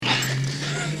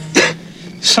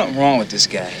Something wrong with this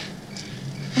guy.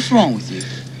 What's wrong with you?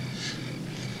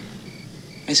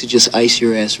 I suggest ice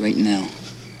your ass right now.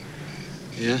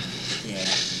 Yeah? Yeah.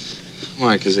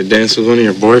 Why, because I danced with one of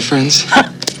your boyfriends?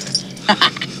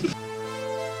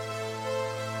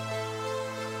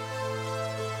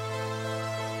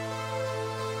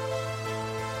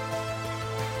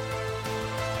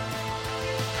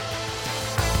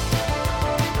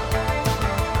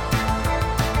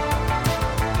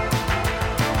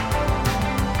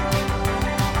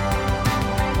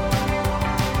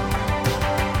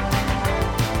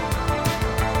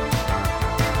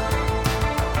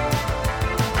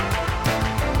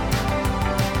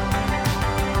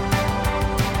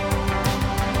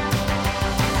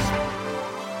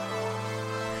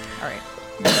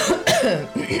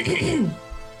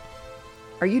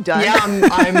 Are you done? Yeah,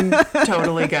 I'm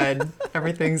totally good.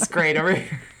 Everything's great over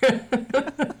here.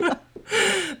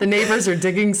 The neighbors are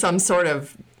digging some sort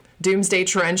of doomsday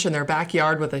trench in their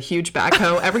backyard with a huge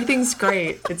backhoe. Everything's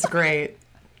great. It's great.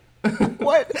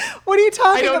 What are you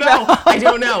talking about? I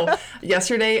don't know.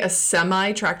 Yesterday, a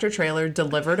semi-tractor trailer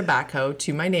delivered a backhoe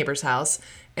to my neighbor's house,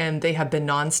 and they have been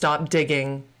nonstop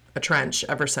digging a trench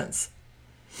ever since.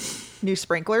 New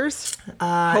sprinklers? Do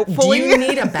Hopefully. you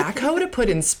need a backhoe to put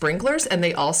in sprinklers? And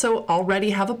they also already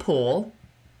have a pool.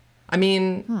 I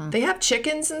mean, they have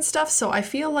chickens and stuff, so I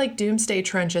feel like Doomsday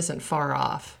Trench isn't far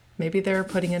off. Maybe they're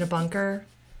putting in a bunker.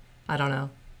 I don't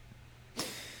know.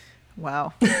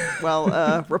 Wow.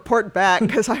 Well, report back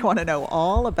because I want to know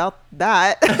all about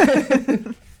that.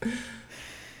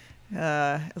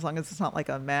 As long as it's not like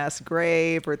a mass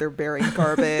grave or they're burying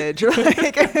garbage. Or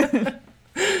like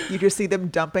you just see them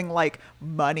dumping like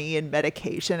money and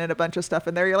medication and a bunch of stuff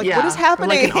in there. You're like, what is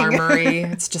happening? Or like an armory.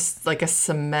 It's just like a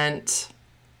cement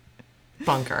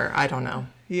bunker. I don't know.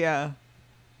 Yeah.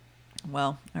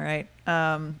 Well, all right.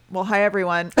 Well, hi,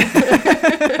 everyone.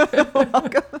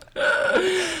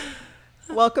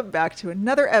 Welcome back to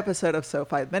another episode of So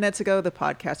 5 Minutes Ago, the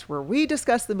podcast where we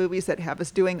discuss the movies that have us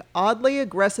doing oddly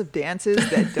aggressive dances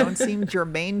that don't seem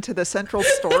germane to the central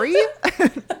story.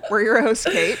 We're your host,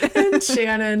 Kate. And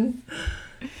Shannon.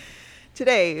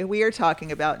 Today, we are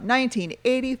talking about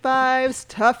 1985's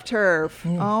Tough Turf.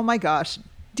 Oh my gosh.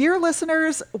 Dear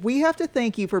listeners, we have to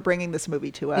thank you for bringing this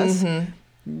movie to us.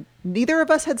 Neither of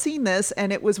us had seen this,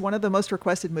 and it was one of the most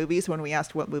requested movies when we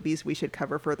asked what movies we should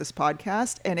cover for this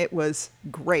podcast, and it was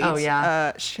great. Oh,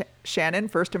 yeah. Shannon,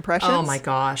 first impressions? Oh, my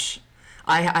gosh.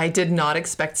 I did not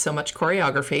expect so much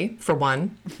choreography, for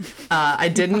one. I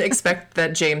didn't expect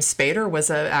that James Spader was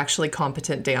a actually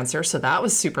competent dancer, so that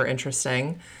was super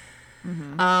interesting.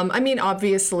 I mean,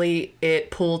 obviously, it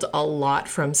pulled a lot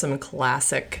from some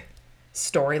classic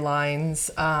storylines.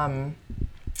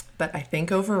 But I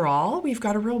think overall, we've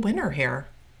got a real winner here.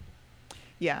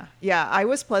 Yeah. I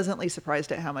was pleasantly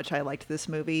surprised at how much I liked this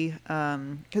movie.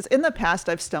 Because in the past,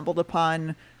 I've stumbled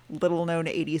upon little-known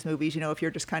 80s movies, you know, if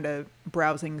you're just kind of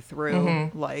browsing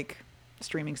through, like,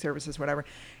 streaming services, whatever.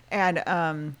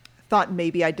 And thought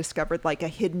maybe I discovered, like, a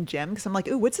hidden gem. Because I'm like,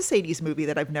 ooh, what's this 80s movie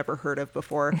that I've never heard of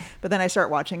before? But then I start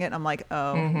watching it, and I'm like,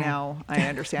 oh, now I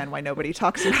understand why nobody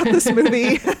talks about this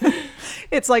movie.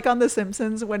 It's like on The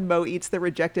Simpsons when Moe eats the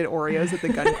rejected Oreos at the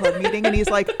gun club meeting, and he's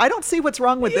like, I don't see what's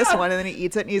wrong with this one. And then he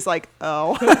eats it, and he's like,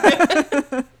 oh.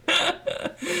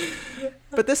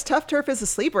 But this Tough Turf is a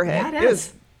sleeper hit. Yeah, it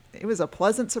is. It was a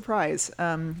pleasant surprise.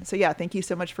 So yeah, thank you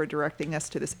so much for directing us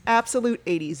to this absolute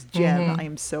 80s gem. I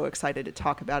am so excited to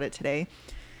talk about it today.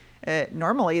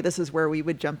 Normally, this is where we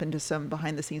would jump into some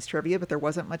behind-the-scenes trivia, but there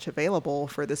wasn't much available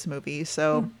for this movie.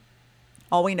 So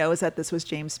all we know is that this was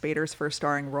James Spader's first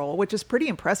starring role, which is pretty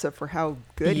impressive for how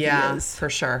good he is for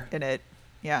sure. in it.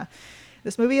 Yeah.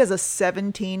 This movie has a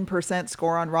 17%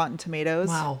 score on Rotten Tomatoes.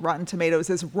 Wow. Rotten Tomatoes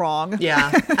is wrong.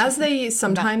 Yeah, as they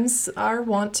sometimes are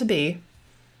wont to be.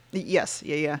 Yes.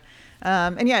 Yeah.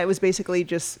 And yeah, it was basically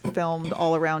just filmed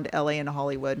all around LA and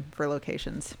Hollywood for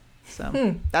locations.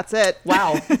 So that's it.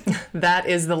 Wow. That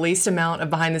is the least amount of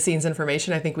behind the scenes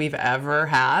information I think we've ever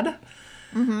had.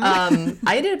 I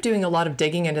ended up doing a lot of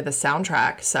digging into the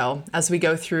soundtrack. So as we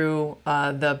go through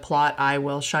the plot, I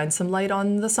will shine some light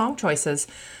on the song choices,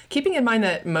 keeping in mind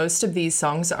that most of these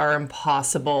songs are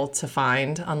impossible to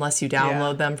find unless you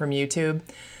download them from YouTube.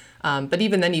 But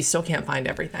even then, you still can't find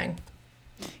everything.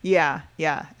 Yeah.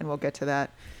 And we'll get to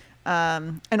that.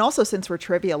 And also, since we're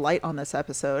trivia light on this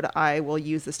episode, I will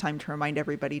use this time to remind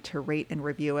everybody to rate and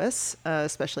review us,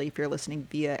 especially if you're listening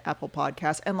via Apple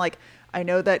Podcasts. And like, I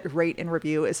know that rate and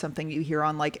review is something you hear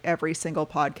on like every single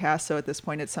podcast. So at this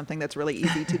point, it's something that's really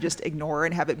easy to just ignore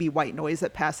and have it be white noise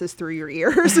that passes through your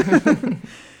ears.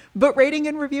 But rating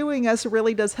and reviewing us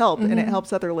really does help, and it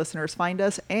helps other listeners find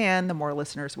us. And the more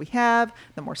listeners we have,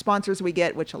 the more sponsors we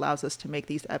get, which allows us to make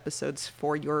these episodes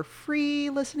for your free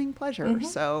listening pleasure.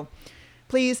 So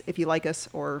please, if you like us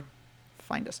or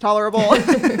find us tolerable,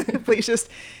 please just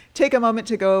take a moment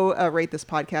to go rate this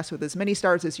podcast with as many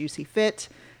stars as you see fit.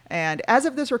 And as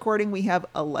of this recording, we have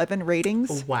 11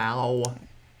 ratings. Wow.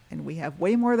 And we have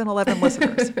way more than 11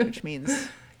 listeners, which means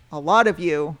a lot of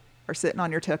you are sitting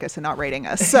on your tuchus and not rating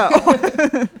us. So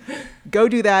go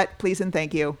do that, please and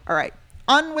thank you. All right,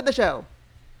 on with the show.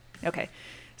 Okay,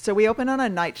 so we open on a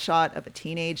night shot of a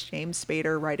teenage James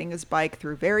Spader riding his bike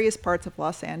through various parts of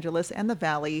Los Angeles and the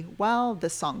Valley while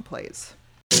this song plays.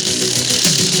 The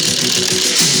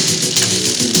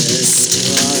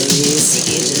story's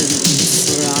hidden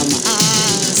from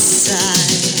our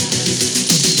sight.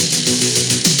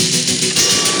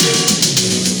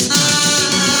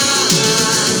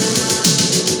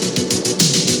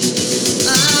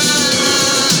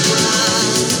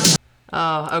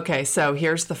 Oh, okay. So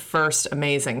here's the first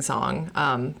amazing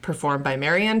song, performed by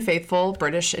Marianne Faithfull,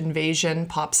 British invasion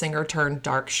pop singer turned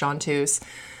dark chanteuse.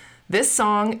 This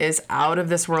song is out of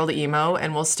this world emo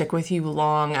and will stick with you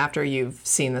long after you've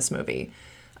seen this movie.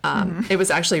 It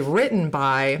was actually written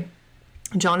by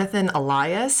Jonathan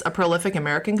Elias, a prolific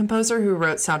American composer who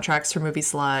wrote soundtracks for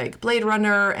movies like Blade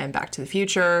Runner and Back to the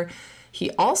Future. He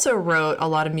also wrote a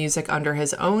lot of music under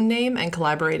his own name and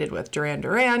collaborated with Duran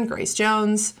Duran, Grace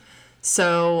Jones.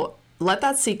 So let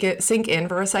that sink in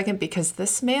for a second, because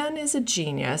this man is a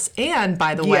genius. And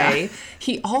by the way,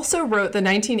 he also wrote the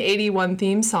 1981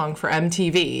 theme song for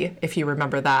MTV, if you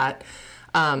remember that.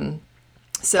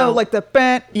 Like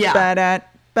the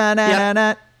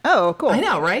Yep. Oh, cool. I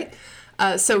know, right?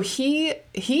 So he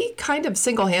kind of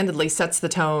single-handedly sets the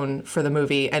tone for the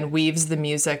movie and weaves the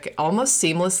music almost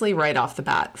seamlessly right off the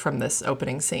bat from this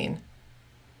opening scene.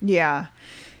 Yeah.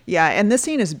 Yeah, and this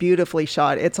scene is beautifully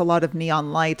shot. It's a lot of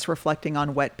neon lights reflecting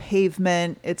on wet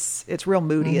pavement. It's real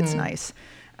moody. It's nice.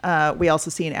 We also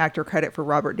see an actor credit for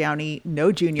Robert Downey,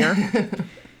 no junior.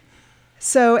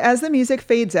 So as the music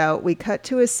fades out, we cut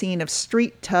to a scene of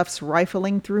street toughs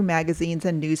rifling through magazines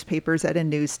and newspapers at a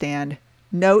newsstand.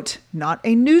 Note, not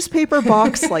a newspaper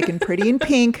box like in Pretty in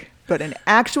Pink, but an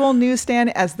actual newsstand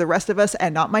as the rest of us,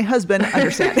 and not my husband,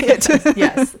 understand it.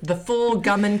 Yes, the full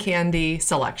gum and candy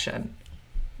selection.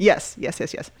 Yes.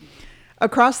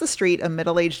 Across the street, a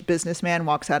middle-aged businessman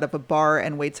walks out of a bar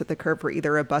and waits at the curb for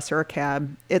either a bus or a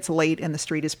cab. It's late and the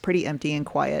street is pretty empty and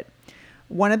quiet.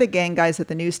 One of the gang guys at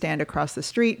the newsstand across the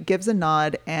street gives a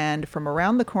nod, and from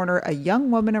around the corner, a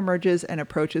young woman emerges and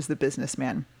approaches the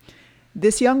businessman.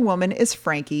 This young woman is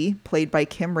Frankie, played by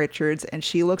Kim Richards, and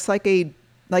she looks like an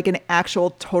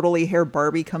actual totally hair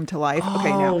Barbie come to life.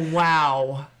 Okay, now. Oh,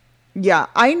 wow. Yeah,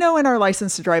 I know in our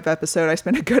License to Drive episode, I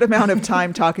spent a good amount of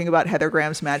time talking about Heather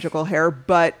Graham's magical hair,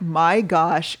 but my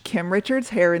gosh, Kim Richards'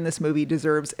 hair in this movie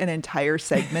deserves an entire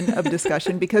segment of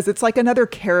discussion because it's like another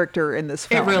character in this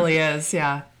film. It really is,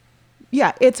 yeah.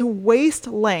 Yeah, it's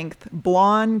waist-length,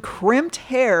 blonde, crimped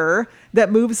hair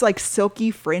that moves like silky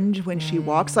fringe when she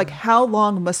walks. Like, how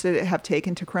long must it have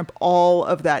taken to crimp all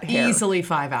of that hair? Easily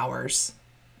 5 hours.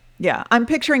 Yeah, I'm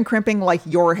picturing crimping like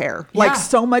your hair, like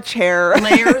so much hair.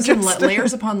 Layers and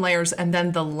layers upon layers, and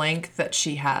then the length that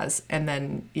she has, and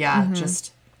then,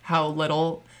 just how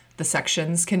little the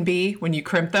sections can be when you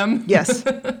crimp them. Yes,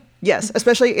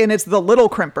 especially, and it's the little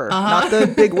crimper, not the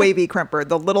big wavy crimper,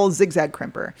 the little zigzag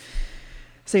crimper.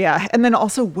 So yeah, and then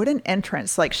also what an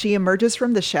entrance. Like, she emerges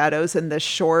from the shadows in this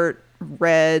short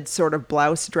red sort of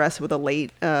blouse dress with a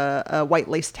white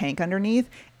lace tank underneath.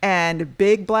 And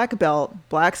big black belt,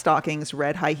 black stockings,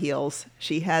 red high heels.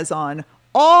 She has on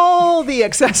all the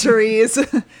accessories.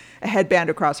 A headband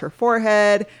across her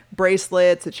forehead,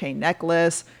 bracelets, a chain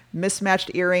necklace, mismatched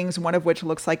earrings, one of which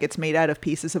looks like it's made out of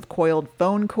pieces of coiled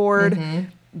phone cord.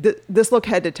 This look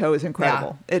head to toe is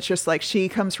incredible. Yeah. It's just like she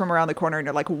comes from around the corner and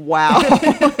you're like, wow.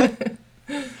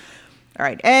 All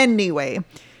right. Anyway,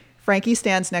 Frankie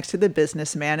stands next to the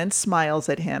businessman and smiles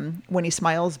at him. When he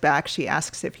smiles back, she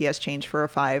asks if he has change for a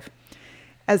 $5.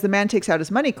 As the man takes out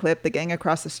his money clip, the gang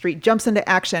across the street jumps into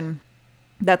action.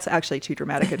 That's actually too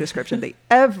dramatic a description. They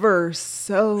ever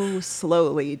so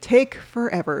slowly take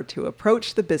forever to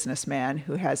approach the businessman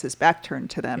who has his back turned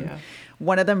to them. Yeah.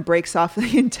 One of them breaks off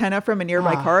the antenna from a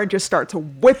nearby car and just starts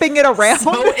whipping it around.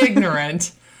 So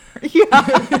ignorant.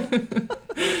 Yeah.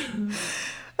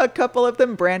 A couple of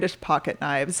them brandish pocket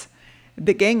knives.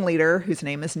 The gang leader, whose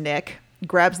name is Nick,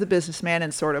 grabs the businessman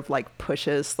and sort of like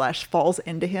pushes/falls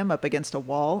into him up against a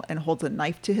wall and holds a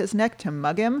knife to his neck to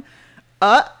mug him.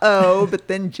 uh-oh. But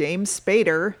then James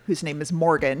Spader, whose name is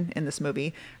Morgan in this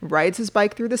movie, rides his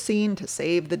bike through the scene to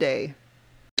save the day.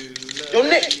 Yo,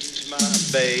 Nick! My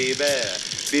baby,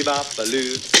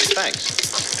 bebop-a-loo. Thanks.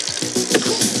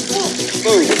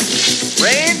 Boom.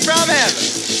 Rain from heaven.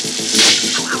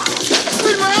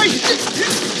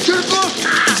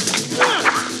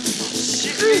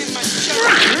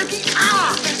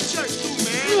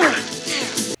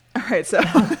 All right, so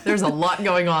There's a lot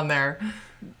going on there.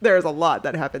 there's a lot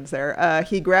that happens there.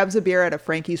 He grabs a beer out of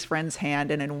Frankie's friend's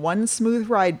hand, and in one smooth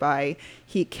ride by,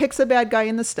 he kicks a bad guy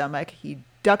in the stomach. He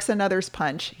ducks another's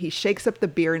punch. He shakes up the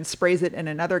beer and sprays it in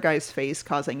another guy's face,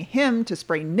 causing him to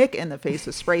spray Nick in the face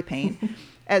with spray paint.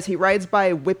 As he rides by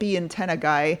a whippy antenna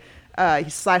guy, he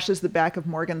slashes the back of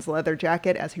Morgan's leather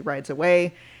jacket as he rides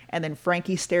away. And then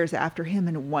Frankie stares after him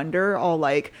in wonder, all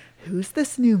like, who's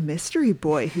this new mystery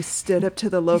boy who stood up to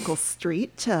the local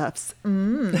street toughs?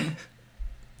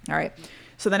 All right.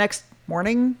 So the next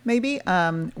morning, maybe,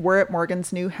 we're at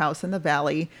Morgan's new house in the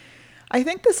valley. I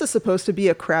think this is supposed to be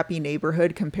a crappy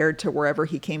neighborhood compared to wherever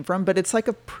he came from, but it's like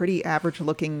a pretty average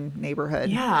looking neighborhood.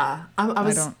 Yeah. I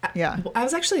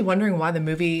was actually wondering why the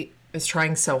movie is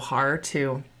trying so hard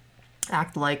to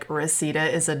act like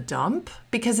Reseda is a dump,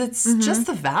 because it's just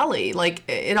the valley. Like,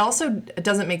 it also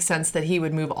doesn't make sense that he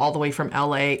would move all the way from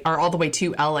LA, or all the way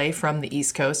to LA from the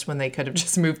East Coast, when they could have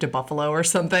just moved to Buffalo or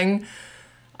something.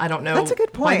 I don't know. That's a good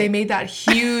why point. they made that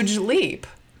huge leap.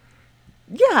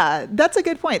 Yeah, that's a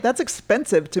good point. That's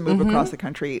expensive to move across the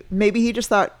country. Maybe he just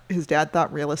thought his dad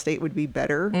thought real estate would be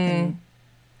better in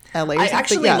LA. Or I something.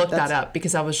 actually Yeah, looked that up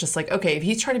because I was just like, okay, if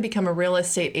he's trying to become a real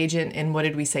estate agent in, what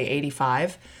did we say,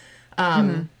 85?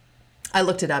 I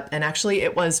looked it up, and actually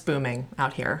it was booming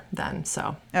out here then.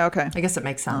 So Okay. I guess it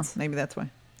makes sense. Maybe that's why.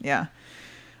 Yeah.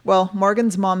 Well,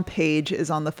 Morgan's mom, Paige, is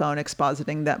on the phone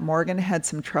expositing that Morgan had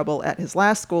some trouble at his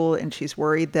last school, and she's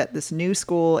worried that this new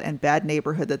school and bad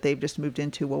neighborhood that they've just moved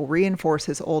into will reinforce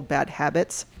his old bad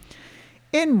habits.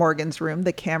 In Morgan's room,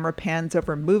 the camera pans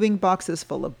over moving boxes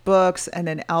full of books and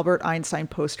an Albert Einstein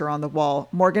poster on the wall.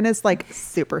 Morgan is like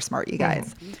super smart, you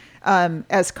guys.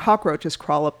 As cockroaches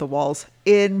crawl up the walls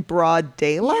in broad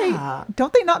daylight. Yeah.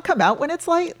 Don't they not come out when it's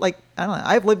light? Like, I don't know.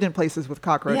 I've lived in places with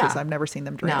cockroaches. Yeah. I've never seen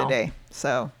them during the No. day.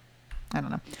 So, I don't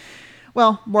know.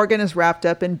 Well, Morgan is wrapped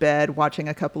up in bed watching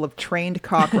a couple of trained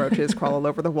cockroaches crawl all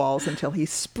over the walls until he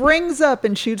springs up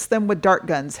and shoots them with dart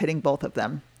guns, hitting both of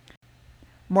them.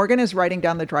 Morgan is riding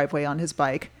down the driveway on his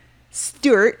bike.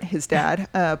 Stuart, his dad,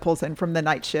 pulls in from the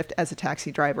night shift as a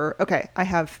taxi driver. Okay, I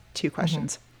have two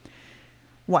questions.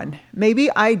 One, maybe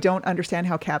I don't understand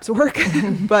how cabs work,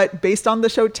 but based on the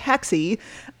show Taxi,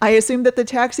 I assume that the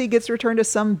taxi gets returned to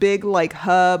some big like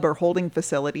hub or holding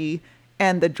facility,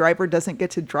 and the driver doesn't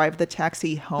get to drive the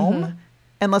taxi home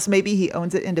unless maybe he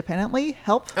owns it independently.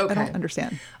 Help? I Okay. don't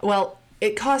understand. Well,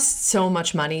 it costs so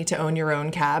much money to own your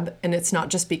own cab, and it's not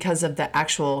just because of the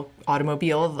actual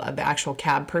automobile, the actual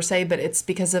cab per se, but it's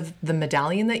because of the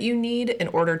medallion that you need in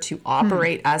order to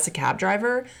operate as a cab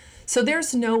driver. So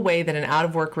there's no way that an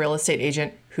out-of-work real estate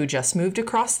agent who just moved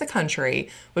across the country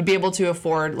would be able to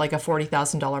afford like a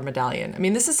 $40,000 medallion. I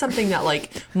mean, this is something that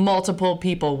like multiple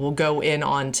people will go in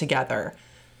on together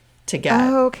to get.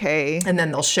 Okay. And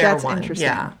then they'll share That's one. interesting.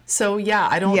 Yeah. So yeah,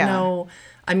 I don't Yeah. know.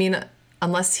 I mean,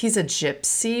 unless he's a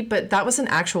gypsy, but that was an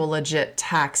actual legit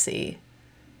taxi.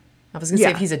 I was gonna say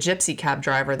Yeah. if he's a gypsy cab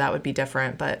driver, that would be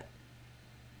different, but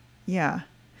Yeah.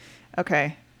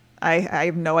 Okay. I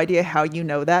have no idea how you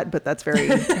know that, but that's very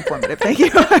informative. Thank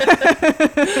you.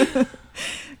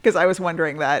 Because I was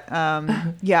wondering that.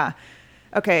 Yeah.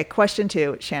 Okay. Question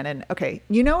 2, Shannon. Okay.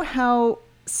 You know how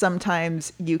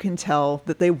sometimes you can tell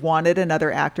that they wanted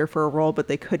another actor for a role, but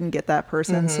they couldn't get that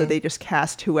person, so they just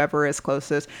cast whoever is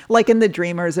closest. Like in The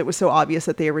Dreamers, it was so obvious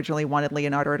that they originally wanted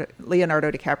Leonardo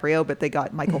DiCaprio, but they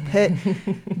got Michael Pitt.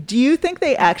 Do you think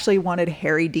they actually wanted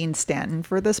Harry Dean Stanton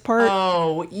for this part?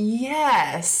 oh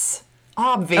yes,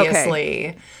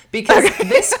 obviously, because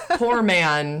this poor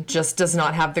man just does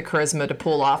not have the charisma to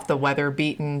pull off the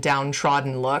weather-beaten,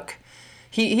 downtrodden look.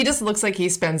 He just looks like he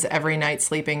spends every night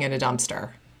sleeping in a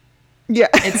dumpster. Yeah.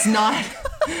 It's not,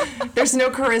 there's no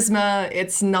charisma.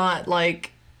 It's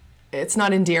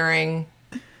not endearing.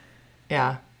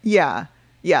 Yeah. Yeah.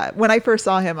 Yeah. When I first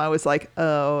saw him, I was like,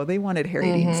 oh, they wanted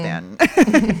Harry Dean Stanton.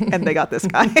 And they got this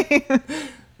guy.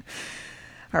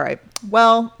 All right.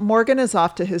 Well, Morgan is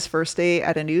off to his first day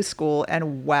at a new school.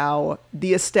 And wow,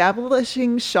 the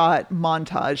establishing shot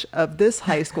montage of this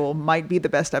high school might be the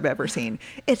best I've ever seen.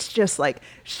 It's just like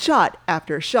shot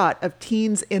after shot of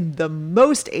teens in the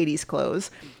most 80s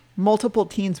clothes, multiple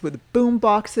teens with boom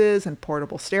boxes and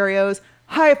portable stereos,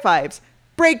 high fives,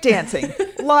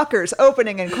 breakdancing, lockers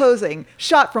opening and closing,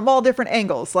 shot from all different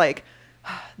angles. Like,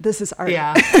 this is art.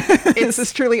 Yeah. This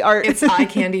is truly art. It's eye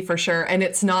candy for sure. And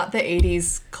it's not the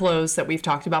 80s clothes that we've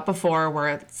talked about before where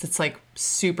it's like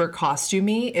super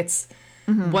costumey. It's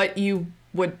what you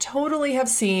would totally have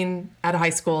seen at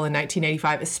high school in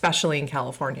 1985, especially in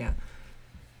California.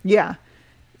 Yeah.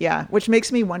 Yeah. Which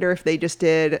makes me wonder if they just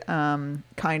did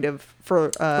kind of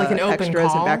for like an open extras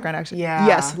call? and background extras. Yeah.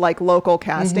 Yes. Like local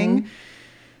casting.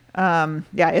 Yeah,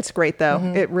 it's great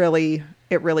though. It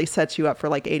really sets you up for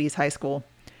like 80s high school.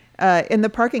 In the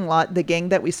parking lot, the gang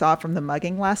that we saw from the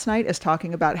mugging last night is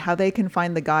talking about how they can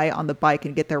find the guy on the bike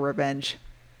and get their revenge.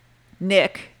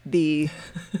 Nick, the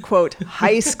quote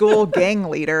high school gang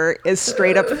leader, is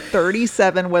straight up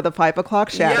 37 with a 5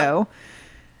 o'clock shadow.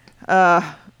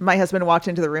 My husband walked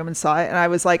into the room and saw it, and I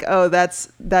was like, "Oh,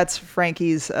 that's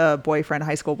Frankie's boyfriend,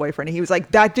 high school boyfriend." And he was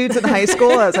like, "That dude's in high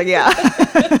school?" I was like, "Yeah."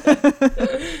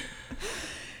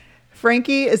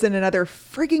 Frankie is in another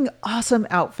freaking awesome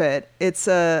outfit. It's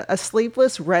a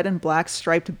sleeveless red and black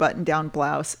striped button-down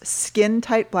blouse,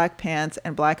 skin-tight black pants,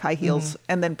 and black high heels,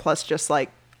 and then plus just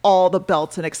like all the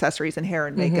belts and accessories and hair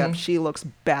and makeup. She looks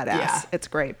badass. Yeah. It's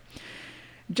great.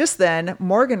 Just then,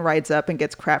 Morgan rides up and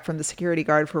gets crap from the security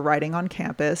guard for riding on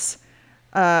campus.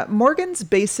 Morgan's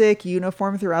basic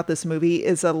uniform throughout this movie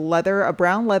is a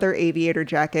brown leather aviator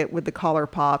jacket with the collar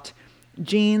popped,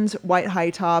 jeans, white high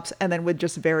tops, and then with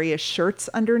just various shirts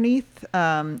underneath.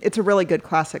 It's a really good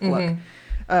classic look.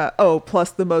 Plus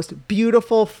the most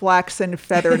beautiful flaxen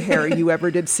feathered hair you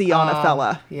ever did see on a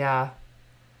fella. Yeah.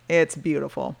 It's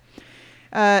beautiful.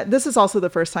 This is also the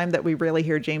first time that we really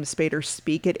hear James Spader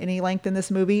speak at any length in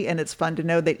this movie, and it's fun to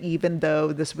know that even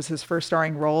though this was his first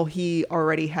starring role, he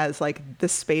already has like the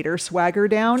Spader swagger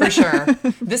down. For sure.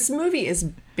 This movie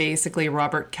is basically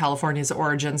Robert California's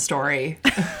origin story.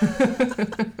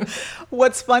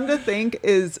 What's fun to think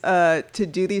is to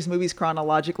do these movies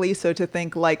chronologically. So to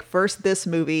think like first this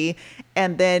movie,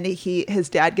 and then his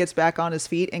dad gets back on his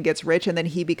feet and gets rich, and then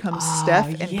he becomes Steph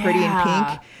in Pretty in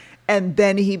Pink. And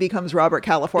then he becomes Robert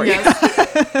California. Yes.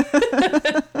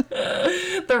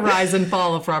 The rise and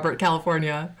fall of Robert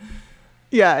California.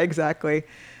 Yeah, exactly.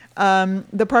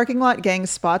 The parking lot gang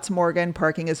spots Morgan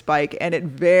parking his bike, and it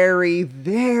very,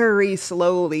 very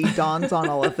slowly dawns on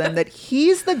all of them that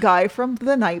he's the guy from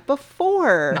the night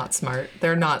before. Not smart.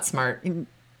 They're not smart.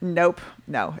 Nope.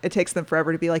 No. It takes them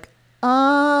forever to be like,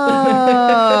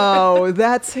 oh,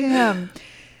 that's him.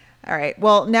 All right.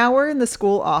 Well, now we're in the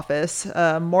school office.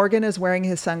 Morgan is wearing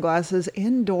his sunglasses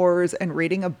indoors and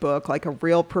reading a book like a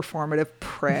real performative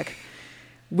prick.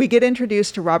 We get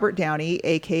introduced to Robert Downey,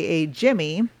 a.k.a.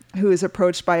 Jimmy, who is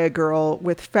approached by a girl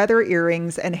with feather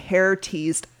earrings and hair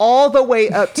teased all the way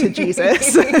up to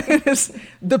Jesus. It's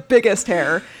the biggest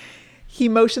hair. He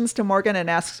motions to Morgan and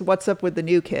asks what's up with the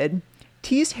new kid.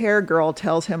 Teased hair girl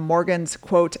tells him Morgan's,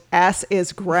 quote, ass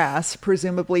is grass,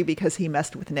 presumably because he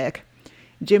messed with Nick.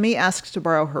 Jimmy asks to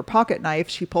borrow her pocket knife.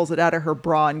 She pulls it out of her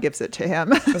bra and gives it to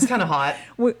him. It was kind of hot.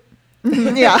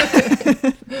 Yeah.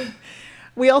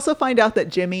 We also find out that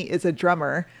Jimmy is a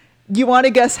drummer. You want to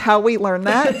guess how we learned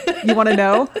that? You want to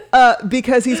know?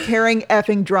 Because he's carrying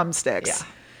effing drumsticks.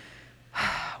 Yeah.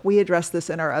 We addressed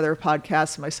this in our other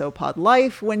podcast, My So Pod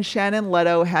Life, when Shannon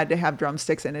Leto had to have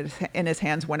drumsticks in his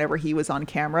hands whenever he was on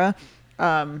camera.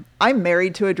 I'm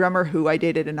married to a drummer who I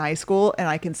dated in high school, and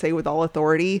I can say with all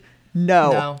authority,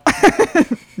 no.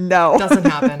 No. Doesn't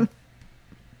happen.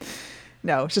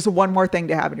 No, it's just one more thing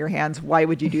to have in your hands. Why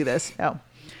would you do this? No. All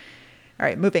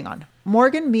right, moving on.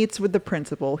 Morgan meets with the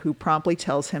principal, who promptly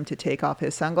tells him to take off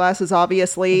his sunglasses,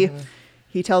 obviously.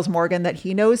 He tells Morgan that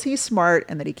he knows he's smart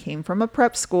and that he came from a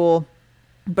prep school,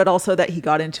 but also that he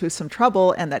got into some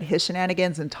trouble and that his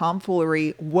shenanigans and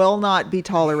tomfoolery will not be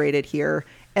tolerated here.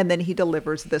 And then he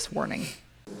delivers this warning.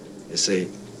 You see,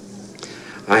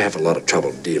 I have a lot of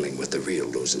trouble dealing with the real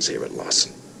losers here at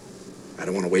Lawson. I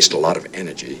don't want to waste a lot of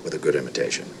energy with a good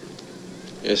imitation.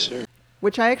 Yes, sir.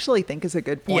 Which I actually think is a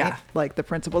good point. Yeah. Like the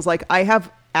principal's like, I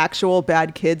have actual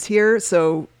bad kids here,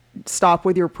 so stop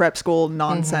with your prep school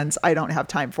nonsense. I don't have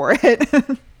time for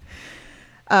it.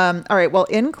 All right. Well,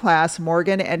 in class,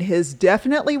 Morgan and his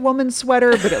definitely woman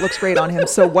sweater, but it looks great on him,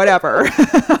 so whatever,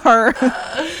 are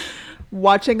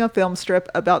watching a film strip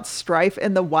about strife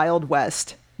in the Wild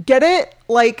West. Get it?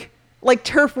 Like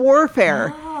turf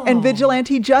warfare and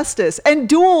vigilante justice and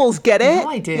duels. Get it? No,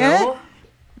 I do. Yeah?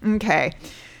 Okay.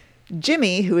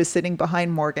 Jimmy, who is sitting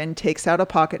behind Morgan, takes out a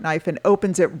pocket knife and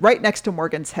opens it right next to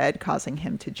Morgan's head, causing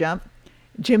him to jump.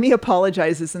 Jimmy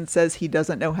apologizes and says he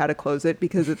doesn't know how to close it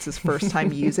because it's his first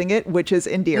time using it, which is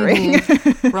endearing.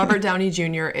 Robert Downey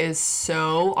Jr. is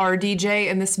so RDJ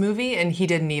in this movie, and he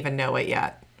didn't even know it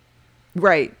yet.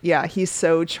 Right. Yeah, he's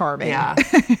so charming. Yeah.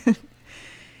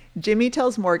 Jimmy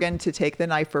tells Morgan to take the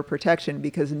knife for protection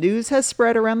because news has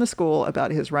spread around the school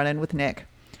about his run-in with Nick.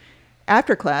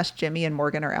 After class, Jimmy and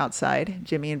Morgan are outside.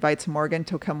 Jimmy invites Morgan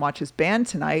to come watch his band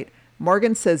tonight.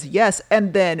 Morgan says yes,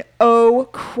 and then, oh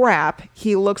crap,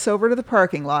 he looks over to the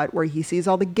parking lot where he sees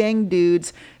all the gang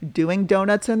dudes doing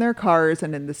donuts in their cars,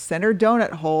 and in the center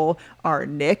donut hole are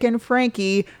Nick and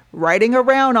Frankie riding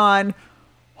around on,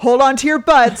 hold on to your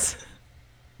butts,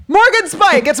 Morgan's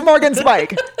bike! It's Morgan's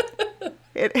bike!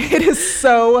 It is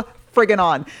so friggin'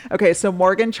 on. Okay, so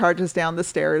Morgan charges down the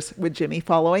stairs with Jimmy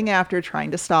following after,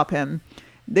 trying to stop him.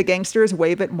 The gangsters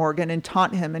wave at Morgan and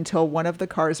taunt him until one of the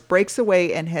cars breaks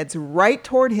away and heads right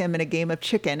toward him in a game of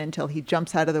chicken until he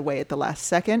jumps out of the way at the last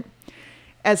second.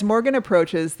 As Morgan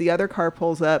approaches, the other car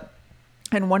pulls up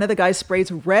and one of the guys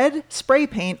sprays red spray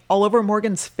paint all over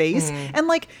Morgan's face. And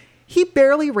like, he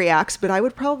barely reacts, but I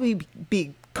would probably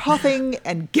be coughing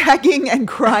and gagging and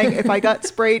crying if I got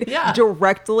sprayed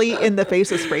directly in the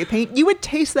face with spray paint. You would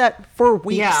taste that for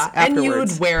weeks afterwards. And you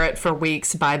would wear it for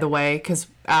weeks, by the way, because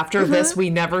after this, we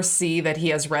never see that he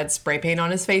has red spray paint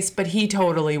on his face, but he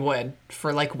totally would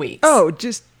for like weeks. Oh,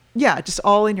 just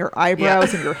all in your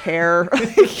eyebrows and your hair.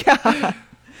 Yeah.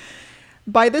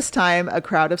 By this time, a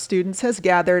crowd of students has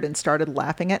gathered and started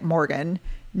laughing at Morgan.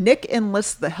 Nick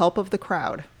enlists the help of the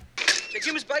crowd. Should I give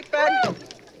him his bike back?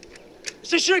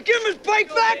 Should I give him his bike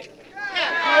back?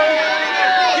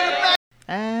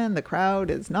 And the crowd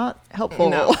is not helpful.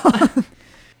 No.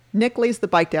 Nick lays the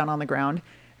bike down on the ground.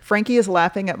 Frankie is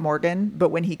laughing at Morgan, but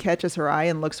when he catches her eye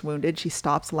and looks wounded, she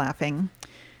stops laughing.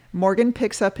 Morgan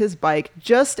picks up his bike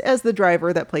just as the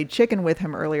driver that played chicken with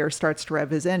him earlier starts to rev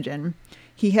his engine.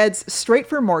 He heads straight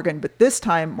for Morgan, but this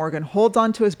time Morgan holds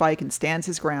onto his bike and stands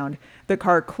his ground. The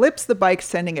car clips the bike,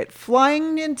 sending it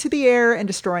flying into the air and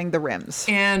destroying the rims.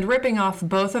 And ripping off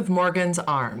both of Morgan's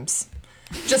arms.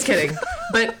 Just kidding.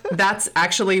 But that's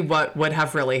actually what would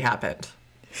have really happened.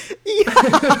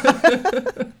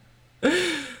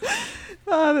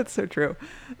 Oh, that's so true.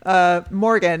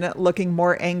 Morgan, looking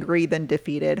more angry than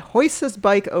defeated, hoists his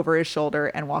bike over his shoulder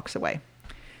and walks away.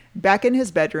 Back in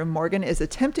his bedroom, Morgan is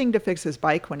attempting to fix his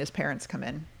bike when his parents come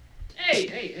in.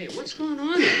 Hey, what's going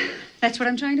on here? That's what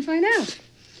I'm trying to find out.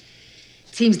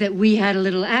 It seems that we had a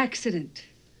little accident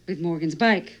with Morgan's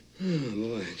bike. Oh,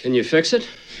 boy. Can you fix it?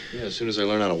 Yeah, as soon as I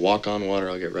learn how to walk on water,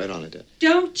 I'll get right on it.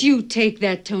 Don't you take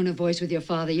that tone of voice with your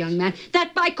father, young man.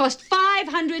 That bike cost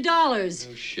 $500.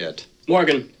 Oh, shit.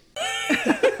 Morgan.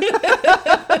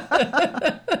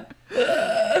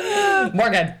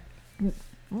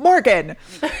 Morgan.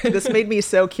 This made me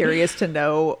so curious to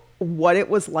know what it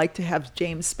was like to have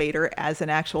James Spader as an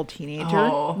actual teenager.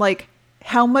 Oh. Like,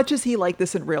 how much is he like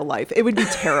this in real life? It would be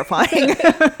terrifying.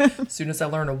 As soon as I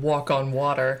learn to walk on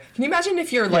water. Can you imagine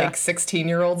if your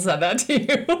 16-year-old said that to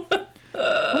you?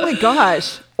 Oh my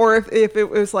gosh. Or if it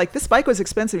was like, this bike was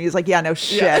expensive. He was like, yeah, no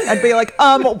shit. Yeah. I'd be like,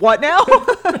 what now?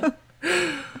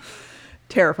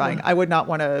 Terrifying. I would not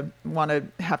want to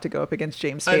have to go up against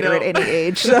James Spader at any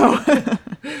age. So,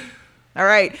 all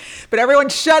right. But everyone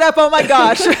shut up. Oh my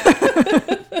gosh.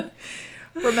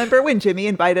 Remember when Jimmy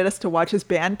invited us to watch his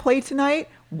band play tonight?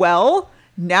 Well,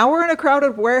 now we're in a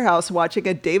crowded warehouse watching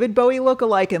a David Bowie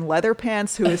lookalike in leather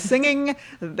pants who is singing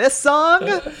this song.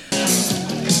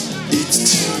 It's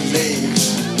too late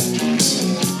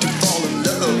to fall in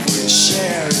love with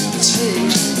Sharon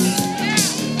Tate.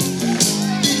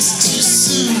 It's too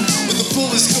soon, but the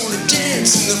bullet's gonna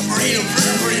dance in the brain of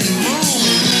every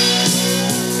moon.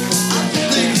 I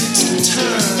think it's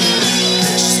time that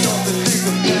you start to think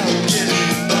about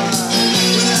getting by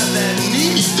without that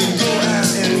need to go out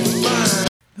and find.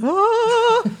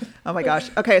 Oh my gosh.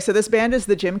 Okay, so this band is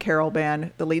the Jim Carroll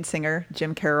Band. The lead singer,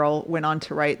 Jim Carroll, went on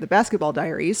to write The Basketball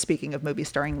Diaries, speaking of movies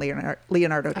starring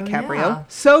Leonardo DiCaprio. Yeah.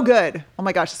 So good. Oh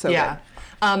my gosh, so good.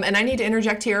 And I need to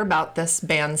interject here about this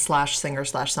band / singer /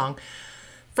 song.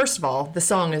 First of all, the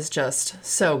song is just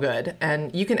so good.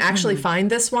 And you can actually find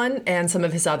this one and some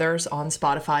of his others on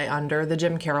Spotify under the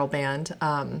Jim Carroll Band.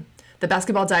 The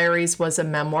Basketball Diaries was a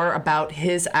memoir about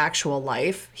his actual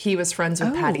life. He was friends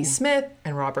with Patti Smith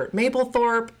and Robert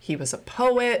Mapplethorpe. He was a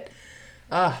poet.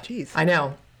 Jeez. I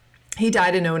know. He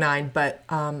died in 2009, but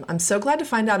I'm so glad to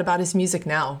find out about his music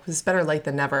now. It's better late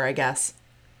than never, I guess.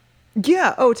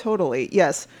 Yeah. Oh, totally.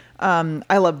 Yes.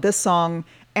 I love this song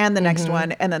and the next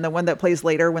one, and then the one that plays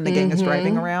later when the gang is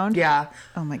driving around. Yeah.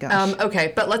 Oh my gosh.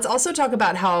 Okay, but let's also talk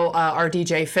about how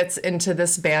RDJ fits into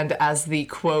this band as the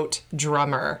quote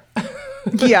drummer.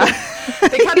 Yeah.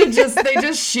 they just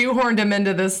shoehorned him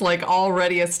into this like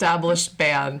already established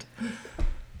band.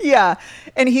 Yeah,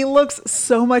 and he looks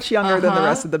so much younger than the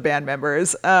rest of the band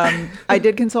members. I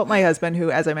did consult my husband, who,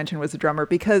 as I mentioned, was a drummer,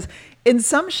 because in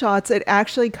some shots, it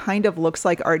actually kind of looks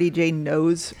like RDJ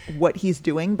knows what he's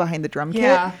doing behind the drum kit.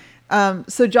 Yeah.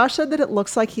 So Josh said that it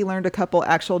looks like he learned a couple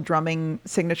actual drumming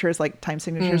signatures, like time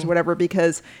signatures, whatever,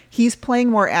 because he's playing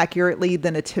more accurately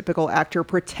than a typical actor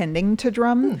pretending to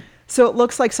drum. So it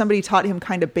looks like somebody taught him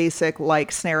kind of basic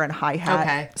like snare and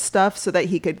hi-hat stuff so that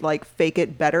he could like fake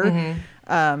it better.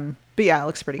 But yeah, it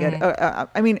looks pretty good.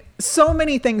 I mean, so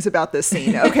many things about this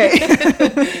scene.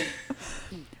 Okay.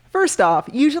 First off,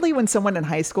 usually when someone in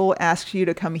high school asks you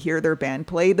to come hear their band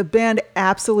play, the band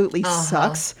absolutely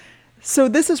sucks. So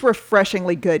this is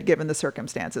refreshingly good given the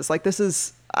circumstances. Like this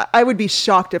is, I would be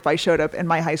shocked if I showed up and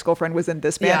my high school friend was in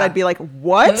this band. Yeah. I'd be like,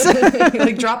 what?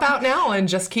 Like drop out now and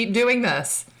just keep doing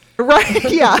this.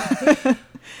 Right. Yeah.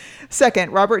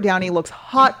 Second, Robert Downey looks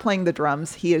hot playing the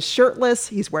drums. He is shirtless.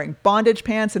 He's wearing bondage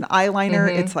pants and eyeliner.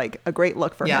 It's like a great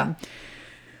look for him.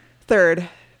 Third,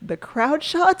 the crowd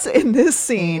shots in this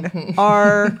scene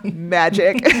are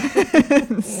magic.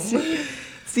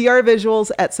 See our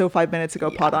visuals at So 5 Minutes Ago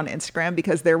pod on Instagram,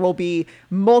 because there will be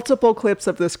multiple clips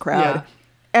of this crowd. Yeah.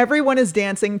 Everyone is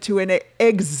dancing to an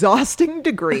exhausting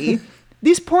degree.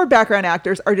 These poor background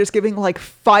actors are just giving like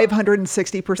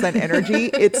 560% energy.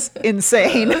 It's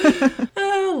insane.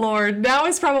 Oh, Lord. Now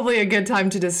is probably a good time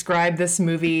to describe this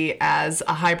movie as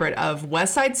a hybrid of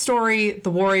West Side Story, The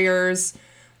Warriors,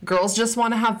 Girls Just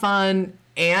Want to Have Fun,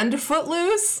 and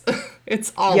Footloose.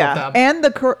 It's all of them.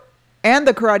 And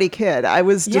the Karate Kid. I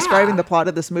was describing the plot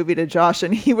of this movie to Josh,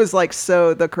 and he was like,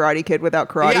 so the Karate Kid without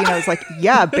karate? And I was like,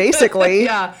 yeah, basically.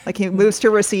 Like he moves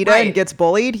to Reseda and gets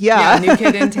bullied. Yeah, New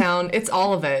Kid in Town. It's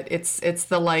all of it. It's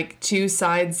the like two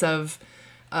sides of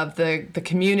the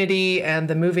community and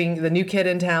the New Kid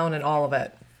in Town and all of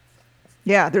it.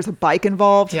 Yeah, there's a bike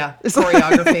involved. Yeah,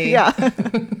 choreography.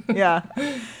 Yeah.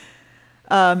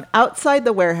 Outside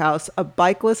the warehouse, a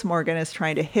bikeless Morgan is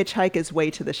trying to hitchhike his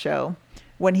way to the show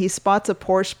when he spots a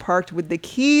Porsche parked with the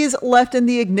keys left in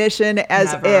the ignition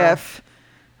as if...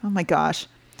 Oh my gosh.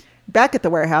 Back at the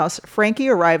warehouse, Frankie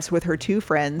arrives with her two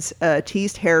friends, a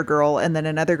teased hair girl and then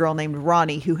another girl named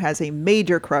Ronnie who has a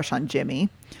major crush on Jimmy.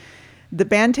 The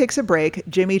band takes a break.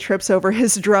 Jimmy trips over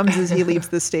his drums as he leaves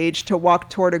the stage to walk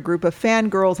toward a group of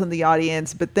fangirls in the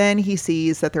audience, but then he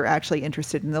sees that they're actually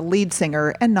interested in the lead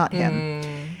singer and not him.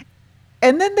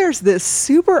 And then there's this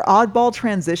super oddball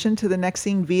transition to the next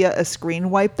scene via a screen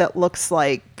wipe that looks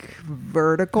like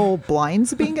vertical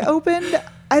blinds being opened.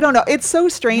 I don't know. It's so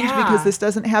strange because this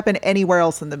doesn't happen anywhere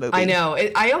else in the movie. I know.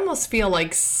 I almost feel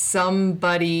like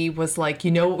somebody was like,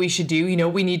 you know what we should do? You know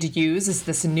what we need to use is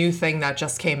this new thing that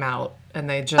just came out. And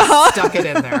they just stuck it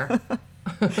in there.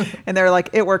 And they're like,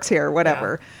 it works here,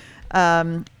 whatever.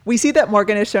 We see that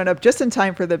Morgan has shown up just in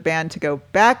time for the band to go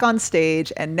back on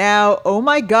stage. And now, oh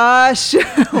my gosh,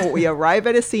 we arrive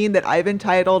at a scene that I've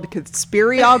entitled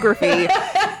Conspiriography,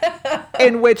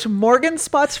 in which Morgan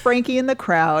spots Frankie in the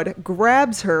crowd,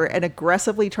 grabs her, and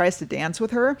aggressively tries to dance with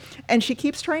her. And she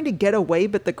keeps trying to get away,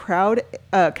 but the crowd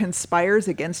conspires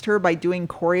against her by doing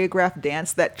choreographed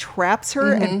dance that traps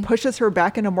her and pushes her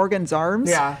back into Morgan's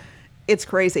arms. Yeah. It's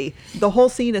crazy. The whole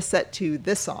scene is set to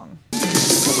this song.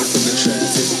 Coming from the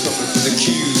traffic, coming from the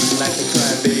queues, like the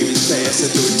crybabies passing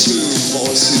through a tube,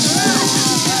 voices.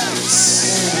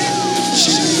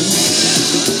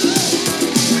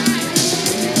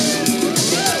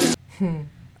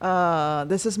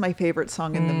 This is my favorite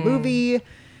song in the movie.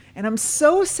 And I'm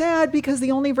so sad because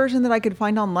the only version that I could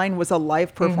find online was a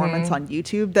live performance on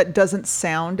YouTube that doesn't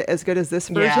sound as good as this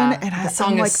version. Yeah, and the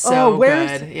song I'm is like, so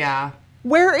where's good. Yeah.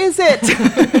 Where is it?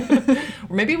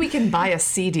 Or maybe we can buy a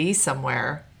CD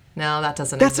somewhere. No, that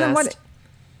doesn't That's exist. what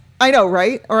I know,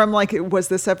 right? Or I'm like, was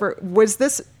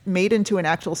this made into an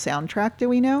actual soundtrack? Do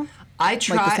we know? I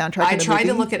tried to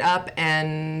movie? look it up,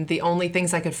 and the only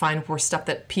things I could find were stuff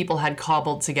that people had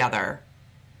cobbled together.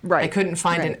 Right. I couldn't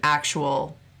find an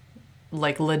actual,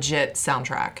 like, legit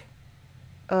soundtrack.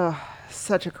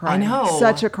 Such a crime. I know.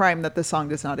 Such a crime that the song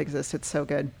does not exist. It's so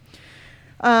good.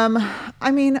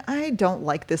 I mean, I don't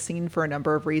like this scene for a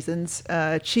number of reasons.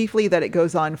 Chiefly that it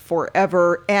goes on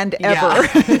forever and ever.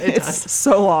 Yeah, it's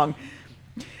so long.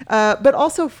 But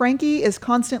also Frankie is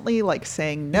constantly like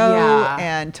saying no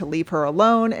and to leave her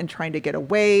alone and trying to get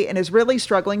away and is really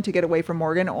struggling to get away from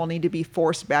Morgan only to be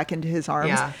forced back into his arms.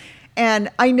 Yeah. And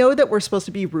I know that we're supposed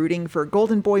to be rooting for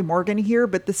Golden Boy Morgan here,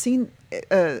 but the scene,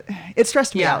 it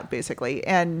stressed me out, basically.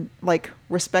 And, like,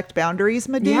 respect boundaries,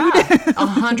 my dude. Yeah,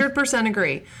 100%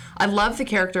 agree. I love the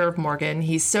character of Morgan.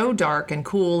 He's so dark and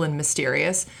cool and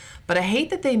mysterious. But I hate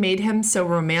that they made him so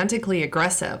romantically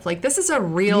aggressive. Like, this is a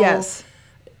real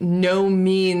no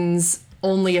means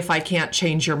only if I can't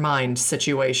change your mind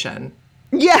situation.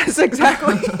 Yes,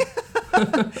 exactly.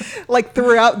 Like,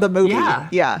 throughout the movie.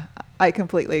 Yeah. I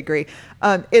completely agree.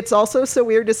 It's also so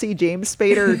weird to see James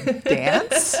Spader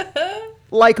dance.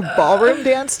 Like, ballroom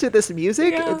dance to this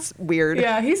music. Yeah. It's weird.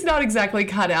 Yeah, he's not exactly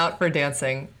cut out for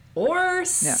dancing or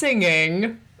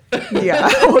singing. Yeah,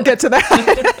 we'll get to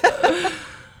that.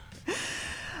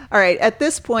 All right, at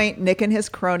this point, Nick and his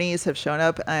cronies have shown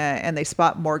up and they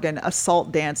spot Morgan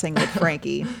assault dancing with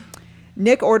Frankie.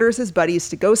 Nick orders his buddies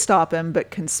to go stop him, but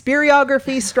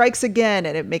conspiriography strikes again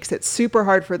and it makes it super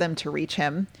hard for them to reach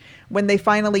him. When they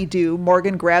finally do,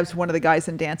 Morgan grabs one of the guys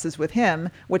and dances with him,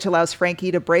 which allows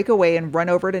Frankie to break away and run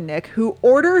over to Nick, who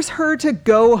orders her to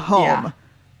go home. Yeah.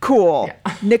 Cool.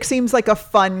 Yeah. Nick seems like a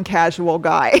fun, casual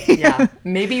guy. Yeah.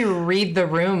 Maybe read the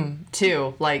room,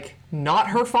 too. Like, not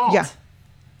her fault.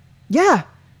 Yeah.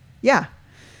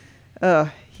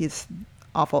 He's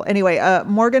awful. Anyway,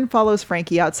 Morgan follows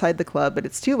Frankie outside the club, but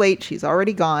it's too late. She's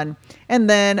already gone. And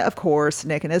then, of course,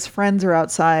 Nick and his friends are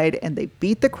outside, and they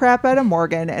beat the crap out of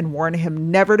Morgan and warn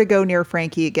him never to go near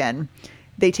Frankie again.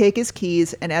 They take his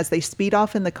keys, and as they speed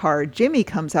off in the car, Jimmy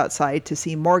comes outside to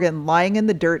see Morgan lying in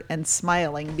the dirt and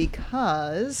smiling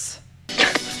because... God,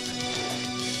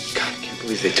 I can't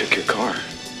believe they took your car.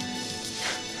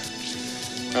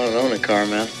 I don't own a car,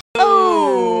 man.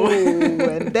 Oh!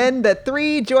 And then the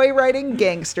three joyriding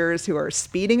gangsters who are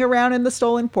speeding around in the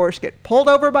stolen Porsche get pulled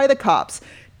over by the cops.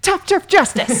 Tough turf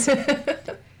justice!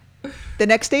 The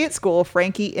next day at school,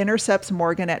 Frankie intercepts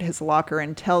Morgan at his locker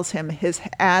and tells him his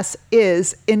ass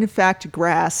is, in fact,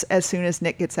 grass as soon as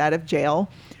Nick gets out of jail.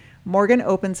 Morgan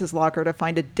opens his locker to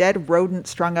find a dead rodent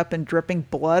strung up and dripping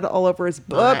blood all over his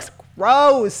books.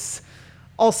 Gross!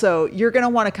 Also, you're going to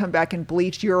want to come back and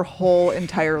bleach your whole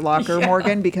entire locker,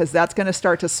 Morgan, because that's going to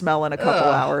start to smell in a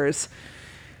couple hours.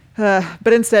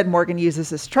 But instead, Morgan uses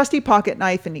his trusty pocket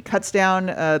knife and he cuts down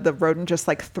the rodent, just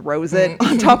like throws it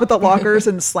on top of the lockers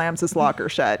and slams his locker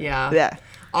shut. Yeah.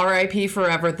 R.I.P.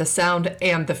 forever, the sound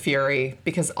and the fury,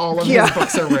 because all of his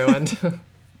books are ruined.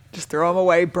 Just throw them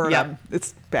away, burn them.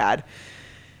 It's bad.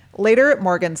 Later at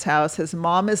Morgan's house, his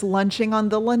mom is lunching on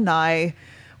the lanai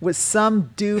with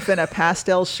some doof in a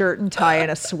pastel shirt and tie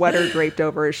and a sweater draped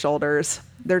over his shoulders.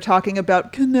 They're talking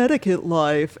about Connecticut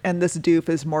life, and this doof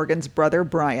is Morgan's brother,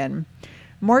 Brian.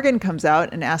 Morgan comes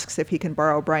out and asks if he can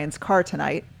borrow Brian's car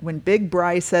tonight. When Big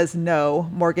Bry says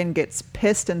no, Morgan gets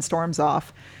pissed and storms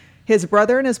off. His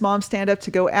brother and his mom stand up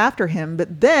to go after him,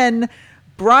 but then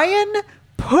Brian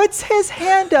puts his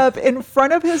hand up in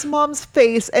front of his mom's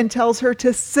face and tells her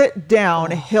to sit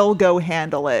down. He'll go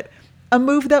handle it. A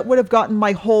move that would have gotten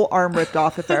my whole arm ripped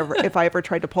off if I ever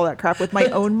tried to pull that crap with my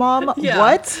own mom.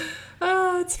 What?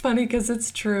 Oh, it's funny because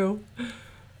it's true.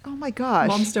 Oh my gosh.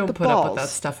 Moms don't put up with that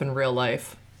stuff in real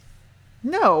life.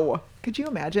 No. Could you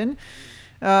imagine?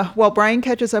 Well, Brian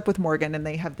catches up with Morgan and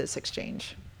they have this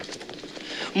exchange.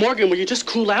 Morgan, will you just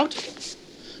cool out?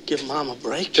 Give Mom a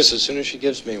break. Just as soon as she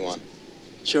gives me one.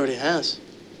 She already has.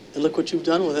 And look what you've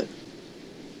done with it.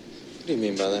 What do you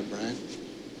mean by that, Brian?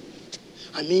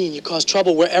 I mean, you cause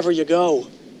trouble wherever you go.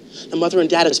 The mother and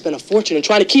dad have spent a fortune in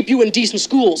trying to keep you in decent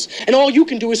schools, and all you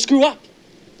can do is screw up.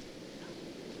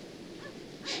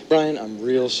 Brian, I'm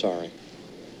real sorry.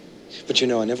 But you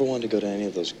know, I never wanted to go to any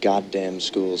of those goddamn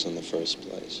schools in the first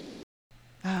place.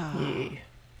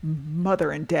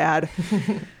 Mother and dad.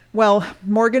 Well,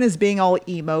 Morgan is being all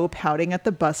emo, pouting at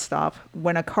the bus stop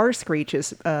when a car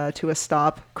screeches to a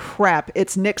stop. Crap,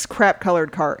 it's Nick's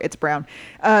crap-colored car, it's brown,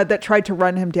 that tried to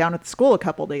run him down at the school a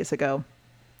couple days ago.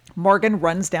 Morgan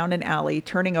runs down an alley,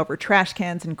 turning over trash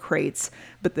cans and crates,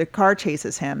 but the car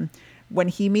chases him. When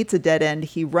he meets a dead end,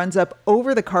 he runs up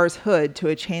over the car's hood to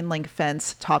a chain-link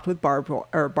fence topped with barbed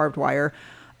wire.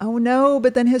 Oh no,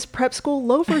 but then his prep school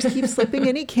loafers keep slipping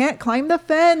and he can't climb the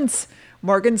fence.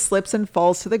 Morgan slips and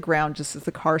falls to the ground just as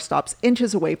the car stops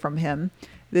inches away from him.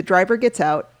 The driver gets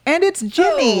out, and it's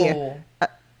Jimmy. Oh.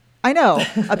 I know.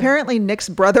 Apparently, Nick's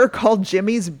brother called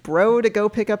Jimmy's bro to go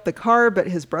pick up the car, but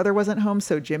his brother wasn't home,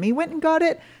 so Jimmy went and got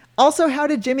it. Also, how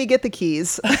did Jimmy get the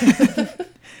keys?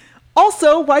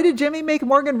 Also, why did Jimmy make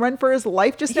Morgan run for his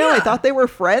life just now? I thought they were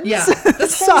friends. Yeah,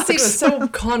 this whole scene was so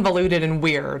convoluted and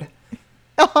weird.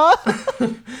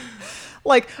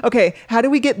 Like, okay, how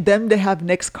do we get them to have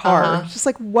Nick's car? Just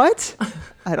like, what?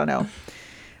 I don't know.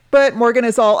 But Morgan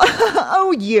is all,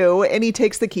 oh, you. And he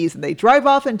takes the keys and they drive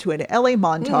off into an LA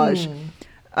montage.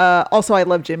 Also, I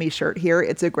love Jimmy's shirt here.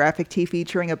 It's a graphic tee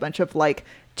featuring a bunch of like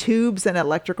tubes and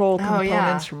electrical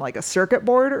components from like a circuit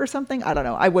board or something. I don't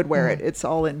know. I would wear it. It's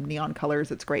all in neon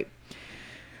colors. It's great.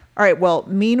 All right. Well,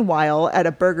 meanwhile, at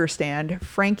a burger stand,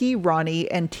 Frankie,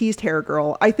 Ronnie, and Teased Hair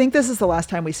Girl. I think this is the last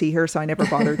time we see her, so I never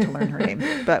bothered to learn her name.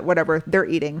 But whatever. They're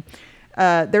eating.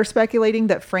 They're speculating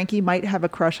that Frankie might have a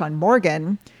crush on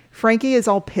Morgan. Frankie is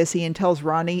all pissy and tells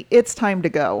Ronnie it's time to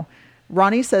go.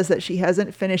 Ronnie says that she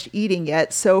hasn't finished eating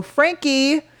yet, so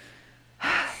Frankie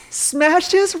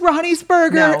smashes Ronnie's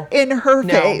burger in her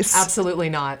face. Absolutely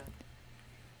not.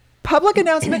 Public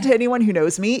announcement to anyone who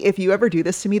knows me. If you ever do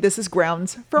this to me, this is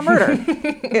grounds for murder.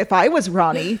 If I was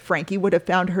Ronnie, Frankie would have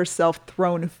found herself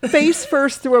thrown face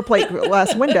first through a plate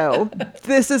glass window.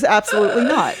 This is absolutely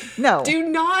not. No. Do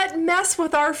not mess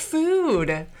with our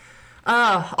food.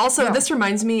 Also, this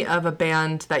reminds me of a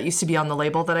band that used to be on the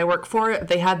label that I work for.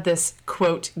 They had this,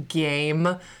 quote,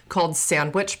 game called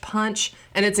Sandwich Punch,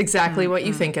 and it's exactly what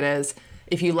you think it is.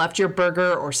 If you left your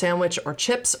burger or sandwich or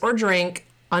chips or drink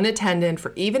unattended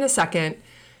for even a second,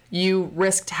 you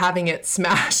risked having it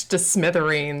smashed to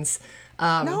smithereens.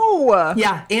 No!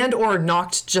 Yeah, and or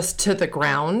knocked just to the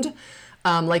ground.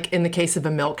 Like in the case of a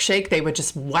milkshake, they would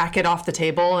just whack it off the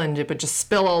table and it would just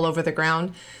spill all over the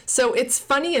ground. So it's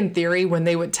funny in theory when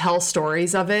they would tell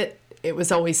stories of it. It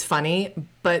was always funny,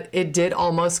 but it did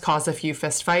almost cause a few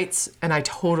fistfights, and I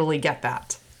totally get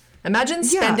that. Imagine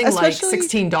spending like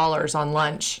 $16 on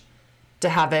lunch to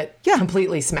have it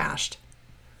completely smashed.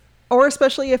 Or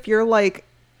especially if you're like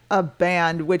a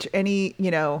band, which any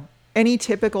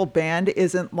typical band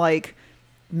isn't like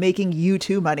making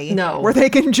U2 money. No. Where they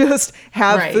can just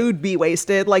have food be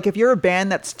wasted. Like if you're a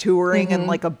band that's touring in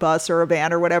like a bus or a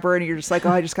van or whatever, and you're just like,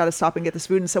 oh, I just got to stop and get this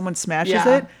food, and someone smashes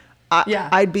it.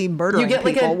 I'd be murdering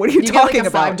people. What are you talking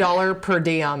about? You get like a $5 per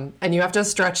diem, and you have to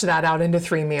stretch that out into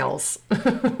 3 meals.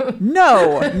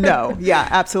 No. Yeah,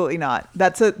 absolutely not.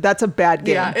 That's a bad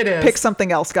game. Yeah, it is. Pick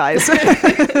something else, guys.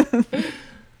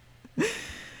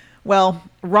 Well,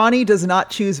 Ronnie does not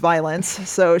choose violence,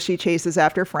 so she chases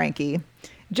after Frankie.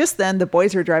 Just then, the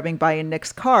boys are driving by in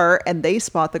Nick's car, and they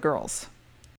spot the girls.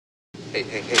 Hey,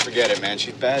 forget it, man.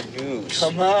 She's bad news.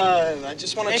 Come on. I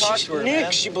just want to talk to her, Nick.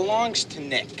 man. She belongs to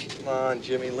Nick. Come on,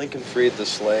 Jimmy. Lincoln freed the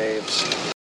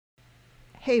slaves.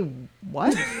 Hey,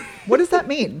 what? What does that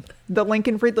mean? The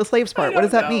Lincoln freed the slaves part. What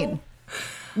does that mean?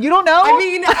 You don't know? I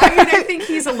mean, I think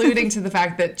he's alluding to the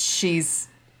fact that she's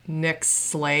Nick's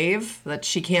slave, that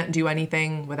she can't do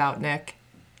anything without Nick.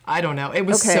 I don't know. It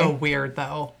was so weird,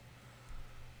 though.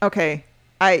 Okay.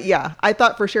 I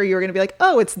thought for sure you were going to be like,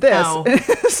 oh, it's this. No,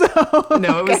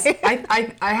 it was,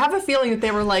 I have a feeling that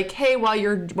they were like, hey, while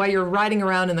you're riding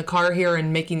around in the car here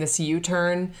and making this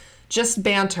U-turn, just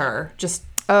banter.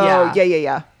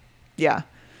 Yeah.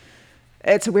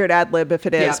 It's a weird ad lib if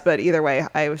it is, but either way,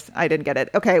 I didn't get it.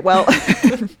 Okay, well,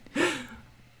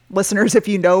 listeners, if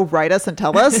you know, write us and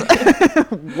tell us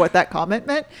what that comment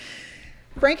meant.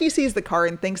 Frankie sees the car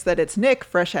and thinks that it's Nick,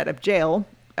 fresh out of jail.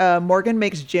 Morgan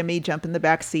makes Jimmy jump in the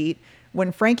back seat.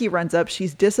 When Frankie runs up,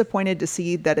 she's disappointed to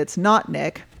see that it's not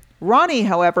Nick. Ronnie,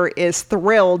 however, is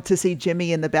thrilled to see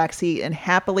Jimmy in the back seat and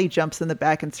happily jumps in the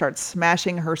back and starts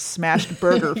smashing her smashed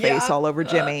burger face all over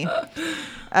Jimmy.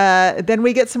 Then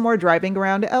we get some more driving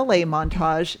around LA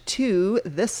montage to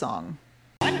this song.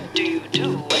 What do you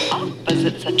do when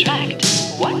opposites attract?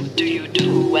 What do you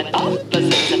do when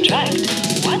opposites attract?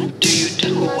 What do you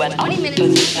do when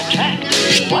opposites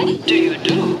attract? What do you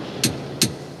do?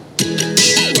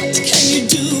 What can you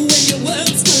do when your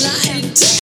worlds collide?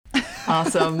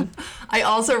 Awesome. I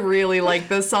also really like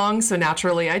this song, so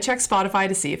naturally I checked Spotify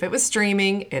to see if it was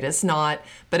streaming. It is not,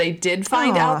 but I did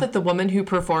find out that the woman who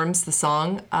performs the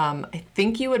song, I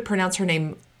think you would pronounce her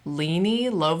name Lenny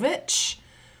Lovitch,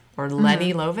 or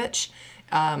Lenny Lovitch,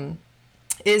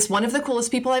 is one of the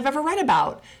coolest people I've ever read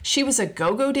about. She was a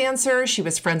go-go dancer. She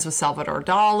was friends with Salvador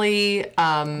Dali.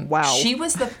 Wow. She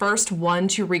was the first one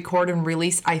to record and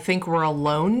release I Think We're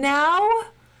Alone Now,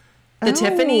 the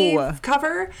Tiffany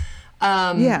cover.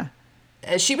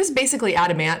 She was basically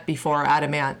Adamant before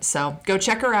Adamant. So go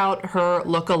check her out. Her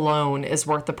look alone is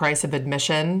worth the price of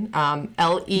admission.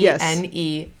 LENELOVICH.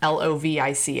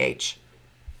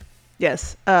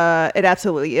 Yes, it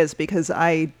absolutely is, because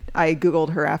I Googled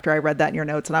her after I read that in your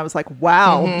notes, and I was like,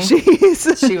 wow, she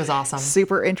was awesome.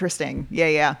 Super interesting.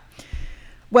 Yeah.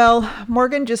 Well,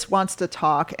 Morgan just wants to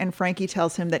talk, and Frankie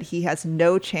tells him that he has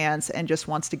no chance and just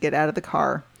wants to get out of the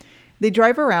car. They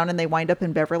drive around and they wind up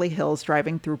in Beverly Hills,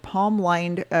 driving through palm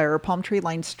tree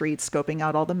lined streets, scoping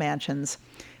out all the mansions.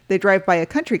 They drive by a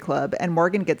country club, and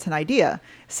Morgan gets an idea.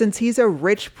 Since he's a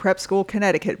rich prep school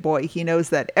Connecticut boy, he knows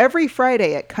that every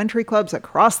Friday at country clubs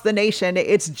across the nation,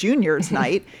 it's juniors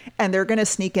night, and they're going to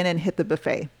sneak in and hit the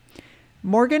buffet.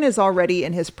 Morgan is already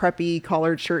in his preppy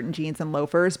collared shirt and jeans and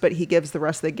loafers, but he gives the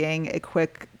rest of the gang a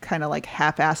quick kind of like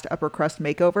half-assed upper crust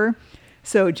makeover.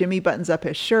 So Jimmy buttons up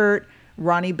his shirt,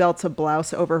 Ronnie belts a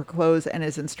blouse over her clothes and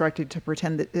is instructed to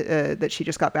pretend that she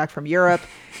just got back from Europe.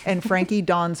 And Frankie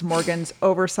dons Morgan's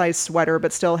oversized sweater,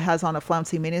 but still has on a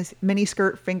flouncy mini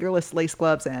skirt, fingerless lace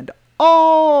gloves, and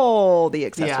all the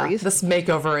accessories. Yeah, this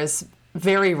makeover is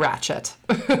very ratchet.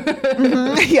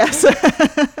 Yes.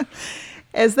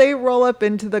 As they roll up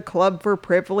into the club for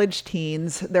privileged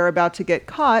teens, they're about to get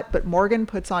caught, but Morgan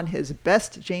puts on his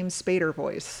best James Spader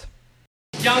voice.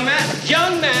 Young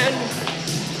man,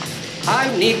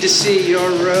 I need to see your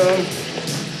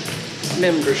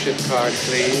membership card,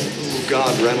 please. Oh,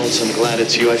 God, Reynolds, I'm glad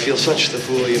it's you. I feel such the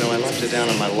fool. You know, I left it down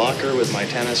in my locker with my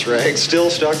tennis rags,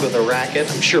 still stuck with a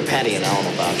racket. I'm sure Patty and Alan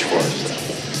will vouch for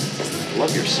us.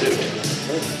 Love your suit.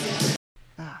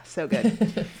 Ah, so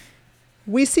good.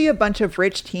 We see a bunch of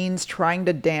rich teens trying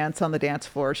to dance on the dance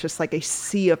floor. It's just like a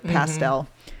sea of pastel.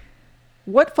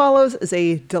 What follows is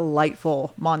a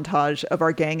delightful montage of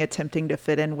our gang attempting to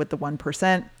fit in with the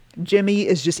 1%. Jimmy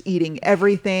is just eating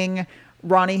everything.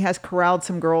 Ronnie has corralled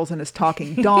some girls and is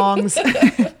talking dongs.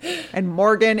 And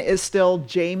Morgan is still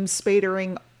James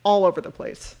Spadering all over the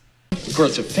place. Of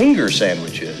course, the finger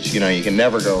sandwiches, you know, you can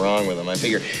never go wrong with them. I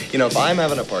figure, you know, if I'm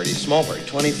having a party, small party,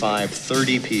 25,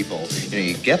 30 people, you know,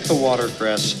 you get the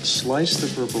watercress, slice the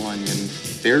purple onion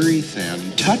very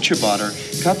thin, touch of butter,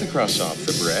 cut the crust off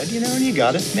the bread, you know, and you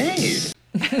got it made.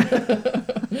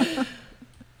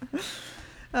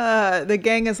 The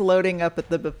gang is loading up at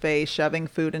the buffet, shoving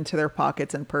food into their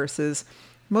pockets and purses,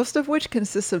 most of which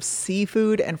consists of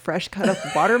seafood and fresh cut up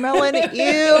watermelon. Ew!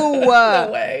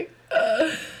 No way.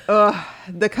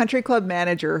 The country club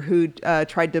manager who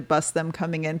tried to bust them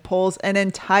coming in pulls an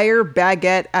entire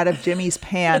baguette out of Jimmy's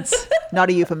pants. Not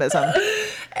a euphemism.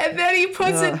 And then he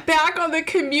puts it back on the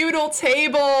communal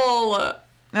table.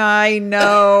 I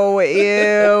know.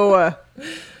 Ew.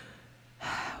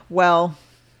 Well,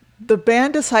 the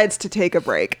band decides to take a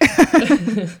break.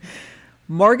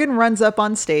 Morgan runs up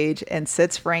on stage and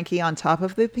sits Frankie on top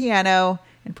of the piano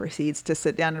and proceeds to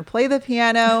sit down and play the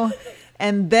piano.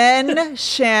 And then,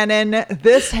 Shannon,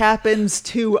 this happens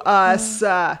to us.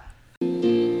 I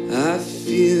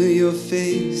feel your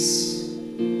face.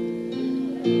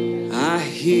 I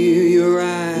hear your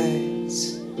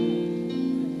eyes.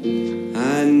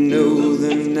 I know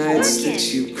the nights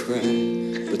that you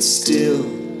cry, but still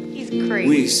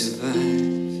we survive.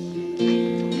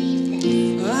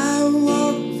 I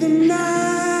walk the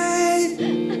night.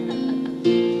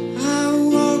 I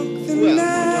walk the night. My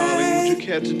darling, would you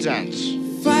care to dance?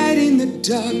 Fighting the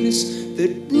darkness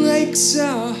that breaks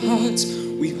our hearts.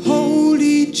 We hold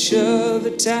each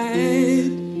other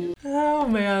tight. Oh,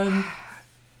 man.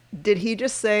 Did he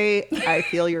just say, I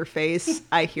feel your face,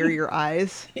 I hear your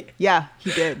eyes? Yeah,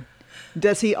 he did.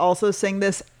 Does he also sing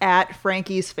this at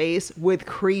Frankie's face with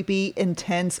creepy,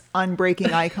 intense,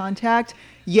 unbreaking eye contact?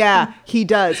 Yeah, he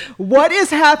does. What is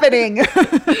happening?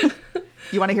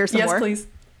 You want to hear some more? Yes, please.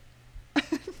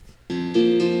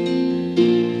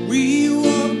 We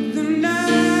walk the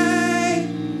night.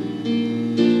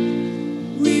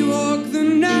 We walk the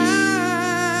night.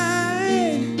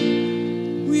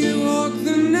 We walk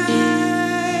the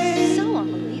night. So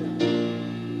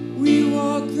unbelievable. We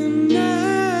walk the night.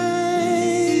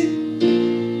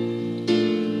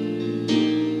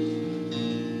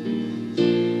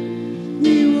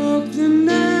 We walk the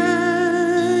night.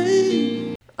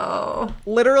 Oh.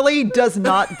 Literally does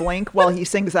not blink while he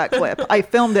sings that clip. I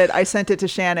filmed it. I sent it to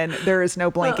Shannon. There is no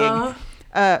blinking.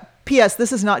 P.S.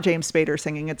 This is not James Spader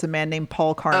singing. It's a man named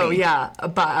Paul Carney. Oh, yeah.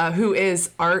 Who is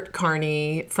Art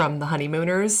Carney from The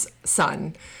Honeymooners'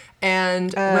 son.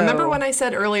 And remember when I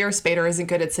said earlier Spader isn't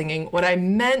good at singing? What I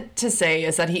meant to say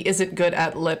is that he isn't good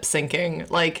at lip syncing,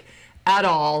 like, at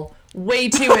all. Way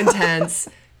too intense.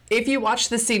 If you watch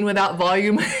the scene without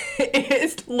volume,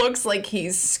 it looks like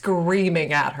he's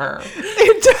screaming at her.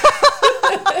 It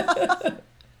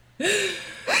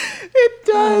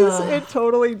does. It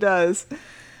totally does.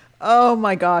 Oh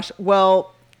my gosh.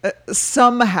 Well,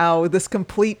 somehow this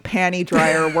complete panty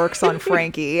dryer works on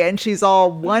Frankie, and she's all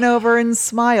won over and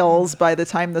smiles by the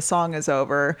time the song is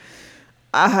over.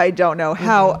 I don't know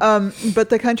how, but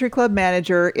the country club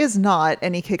manager is not,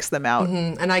 and he kicks them out.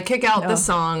 And I kick out the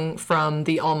song from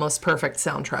the Almost Perfect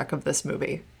soundtrack of this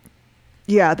movie.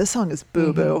 Yeah, this song is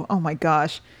boo-boo. Oh my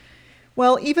gosh.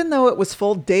 Well, even though it was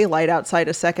full daylight outside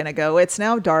a second ago, it's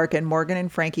now dark and Morgan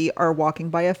and Frankie are walking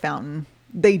by a fountain.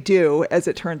 They do, as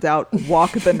it turns out,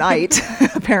 walk the night,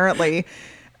 apparently.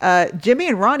 Jimmy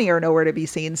and Ronnie are nowhere to be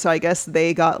seen, so I guess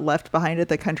they got left behind at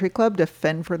the country club to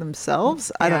fend for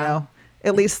themselves. I don't know.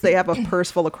 At least they have a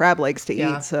purse full of crab legs to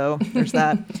eat, so there's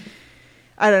that.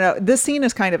 I don't know. This scene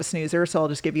is kind of a snoozer, so I'll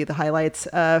just give you the highlights.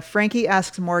 Frankie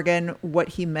asks Morgan what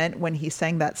he meant when he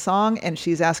sang that song, and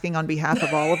she's asking on behalf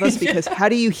of all of us because how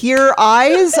do you hear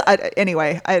eyes?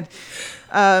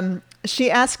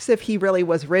 She asks if he really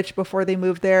was rich before they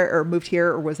moved there or moved here,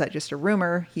 or was that just a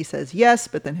rumor? He says yes,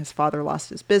 but then his father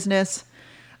lost his business.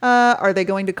 Are they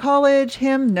going to college?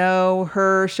 Him? No.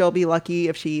 Her? She'll be lucky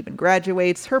if she even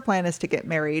graduates. Her plan is to get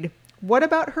married. What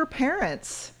about her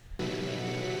parents?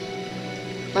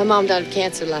 My mom died of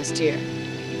cancer last year.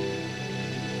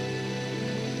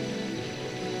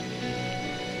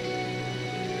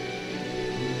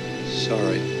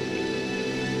 Sorry.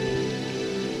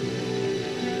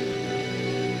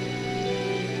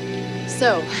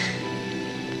 So,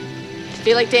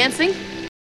 feel like dancing?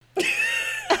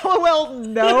 Well,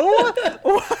 no.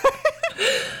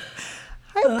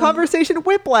 I have conversation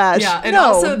whiplash. Yeah, and no,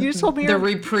 also you just told me the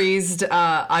reprised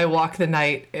I Walk the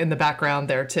Night in the background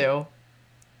there, too.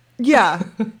 Yeah.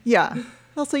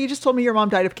 Also, you just told me your mom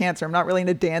died of cancer. I'm not really in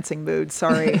a dancing mood.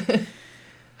 Sorry.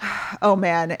 Oh,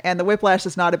 man. And the whiplash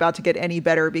is not about to get any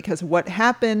better because what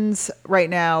happens right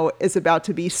now is about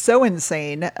to be so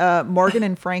insane. Morgan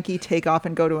and Frankie take off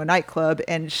and go to a nightclub,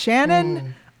 and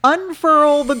Shannon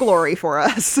unfurl the glory for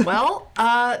us. Well,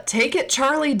 take it,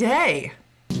 Charlie Day.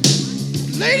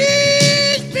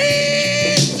 Ladies,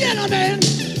 please, gentlemen,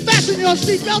 fasten your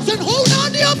seatbelts and hold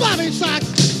on to your bobby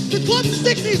socks. The Club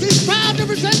 60s is proud to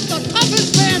present the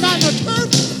toughest band on the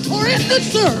turf or in the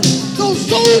surf. Those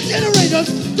soul generators,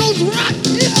 those rock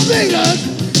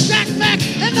innovators, Jack Mack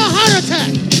and the Heart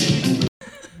Attack.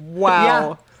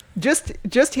 Wow. Yeah.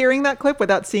 Just hearing that clip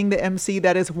without seeing the MC,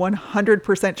 that is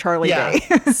 100% Charlie Day.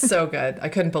 So good. I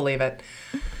couldn't believe it.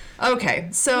 Okay,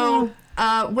 so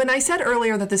when I said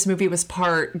earlier that this movie was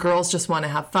part Girls Just Want to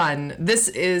Have Fun, this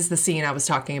is the scene I was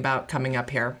talking about coming up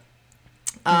here.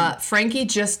 Frankie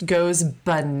just goes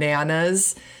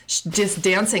bananas, just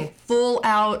dancing full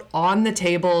out on the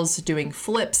tables, doing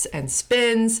flips and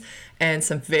spins and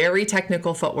some very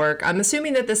technical footwork. I'm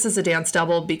assuming that this is a dance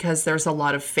double because there's a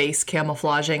lot of face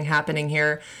camouflaging happening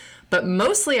here. But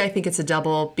mostly I think it's a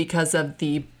double because of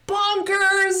the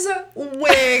bonkers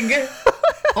wig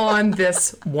on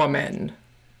this woman.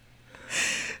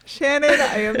 Shannon,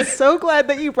 I am so glad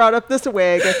that you brought up this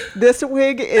wig. This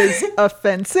wig is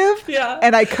offensive,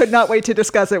 and I could not wait to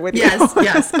discuss it with you.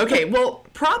 Yes. Okay, well,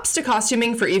 props to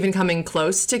costuming for even coming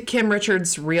close to Kim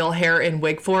Richards' real hair in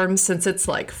wig form, since it's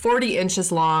like 40 inches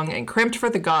long and crimped for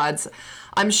the gods.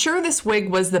 I'm sure this wig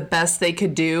was the best they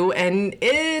could do, and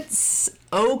it's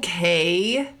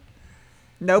okay.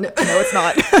 Nope, no, it's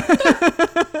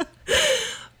not.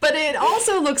 But it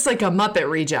also looks like a Muppet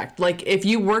reject. Like if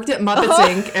you worked at Muppets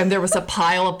Inc. and there was a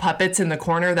pile of puppets in the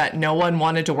corner that no one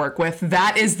wanted to work with,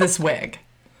 that is this wig.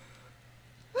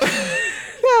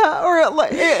 Yeah, or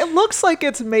it looks like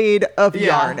it's made of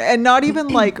yarn. And not even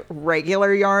like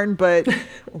regular yarn, but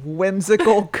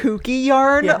whimsical, kooky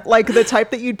yarn. Yeah. Like the type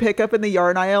that you'd pick up in the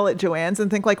yarn aisle at Joann's and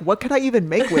think like, what could I even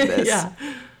make with this? Yeah.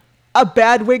 A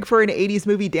bad wig for an 80s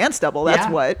movie dance double,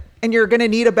 that's what. And you're going to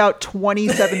need about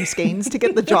 27 skeins to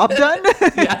get the job done.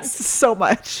 Yes. So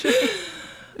much.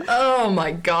 Oh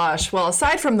my gosh. Well,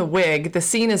 aside from the wig, the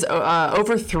scene is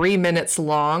over 3 minutes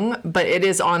long, but it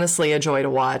is honestly a joy to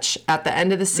watch. At the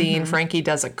end of the scene, Frankie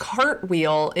does a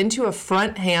cartwheel into a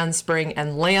front handspring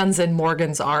and lands in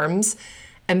Morgan's arms.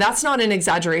 And that's not an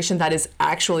exaggeration. That is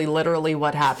actually literally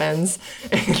what happens.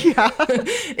 Yeah.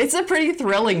 It's a pretty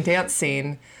thrilling dance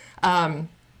scene.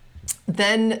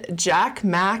 Then Jack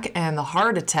Mack and the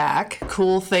Heart Attack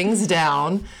cool things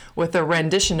down with a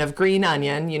rendition of Green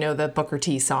Onion, you know, the Booker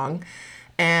T song.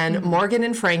 And Morgan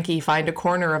and Frankie find a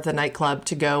corner of the nightclub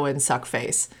to go and suck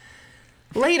face.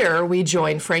 Later, we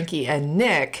join Frankie and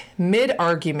Nick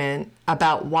mid-argument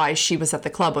about why she was at the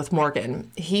club with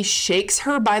Morgan. He shakes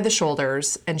her by the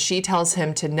shoulders, and she tells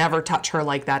him to never touch her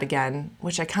like that again,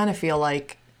 which I kind of feel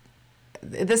like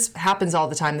this happens all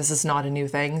the time. This is not a new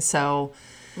thing, so...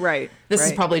 This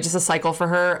is probably just a cycle for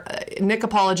her. Nick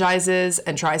apologizes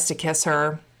and tries to kiss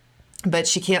her, but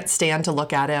she can't stand to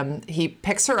look at him. He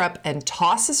picks her up and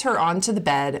tosses her onto the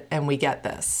bed, and we get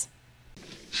this.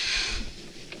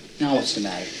 Now what's the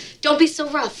matter? Don't be so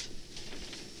rough.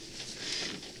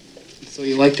 So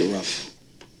you liked it rough?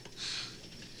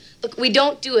 Look, we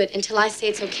don't do it until I say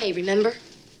it's okay, remember?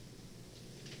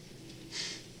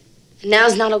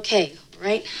 Now's not okay,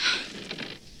 right?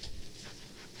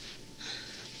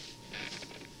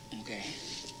 Okay.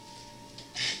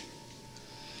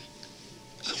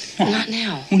 Not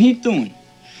now. What are you doing?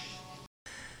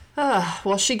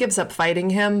 Well, she gives up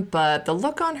fighting him, but the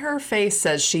look on her face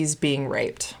says she's being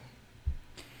raped.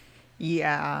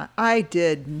 Yeah, I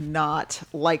did not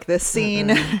like this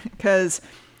scene because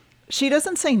she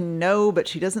doesn't say no, but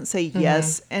she doesn't say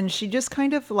yes. And she just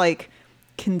kind of like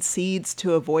concedes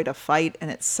to avoid a fight,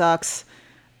 and it sucks.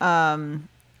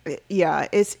 Yeah,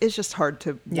 it's just hard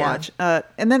to watch.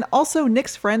 And then also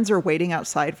Nick's friends are waiting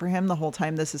outside for him the whole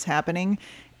time this is happening.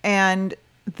 And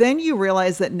then you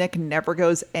realize that Nick never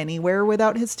goes anywhere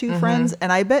without his two friends.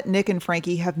 And I bet Nick and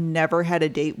Frankie have never had a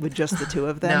date with just the two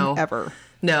of them ever.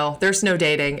 No, there's no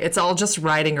dating. It's all just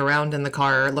riding around in the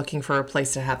car looking for a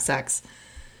place to have sex.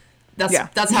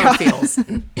 That's how it feels.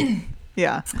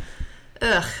 Yeah.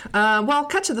 Ugh. Well,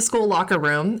 cut to the school locker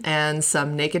room and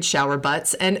some naked shower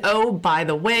butts. And oh, by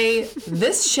the way,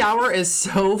 this shower is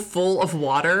so full of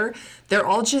water. They're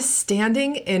all just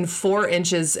standing in 4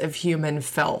 inches of human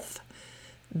filth.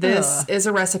 This is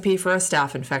a recipe for a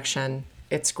staph infection.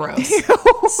 It's gross.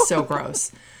 So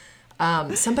gross.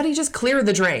 Somebody just clear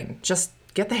the drain. Just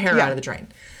get the hair out of the drain.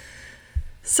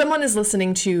 Someone is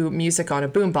listening to music on a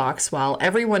boombox while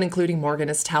everyone, including Morgan,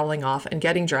 is toweling off and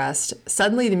getting dressed.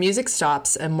 Suddenly, the music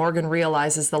stops and Morgan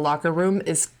realizes the locker room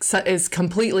is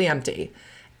completely empty.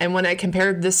 And when I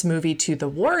compared this movie to The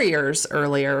Warriors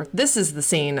earlier, this is the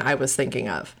scene I was thinking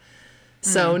of.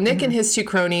 So Nick and his two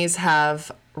cronies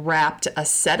have wrapped a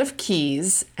set of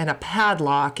keys and a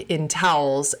padlock in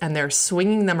towels, and they're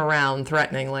swinging them around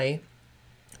threateningly.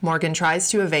 Morgan tries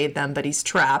to evade them, but he's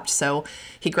trapped, so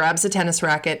he grabs a tennis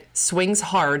racket, swings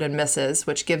hard and misses,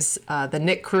 which gives the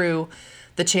Nick crew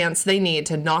the chance they need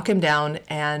to knock him down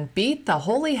and beat the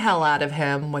holy hell out of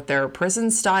him with their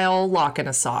prison-style lock and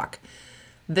a sock.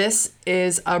 This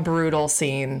is a brutal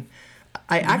scene.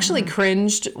 I actually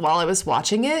cringed while I was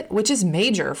watching it, which is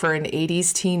major for an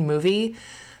 80s teen movie.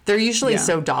 They're usually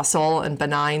so docile and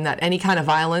benign that any kind of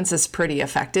violence is pretty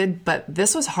affected, but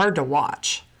this was hard to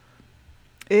watch.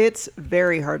 It's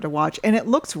very hard to watch, and it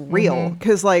looks real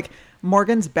because like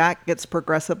Morgan's back gets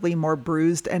progressively more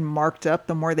bruised and marked up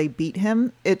the more they beat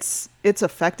him. It's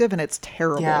effective and it's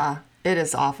terrible. Yeah, it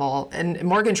is awful. And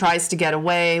Morgan tries to get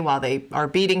away while they are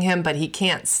beating him, but he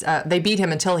can't. They beat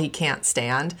him until he can't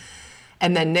stand.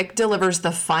 And then Nick delivers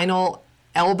the final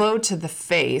elbow to the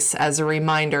face as a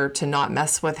reminder to not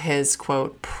mess with his,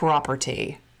 quote,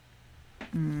 property.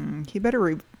 He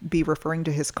better be referring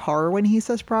to his car when he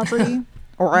says property.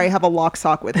 Or I have a lock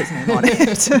sock with his name on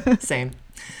it. Same.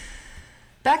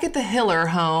 Back at the Hiller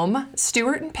home,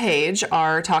 Stuart and Paige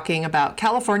are talking about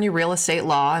California real estate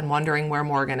law and wondering where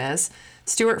Morgan is.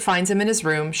 Stuart finds him in his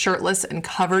room, shirtless and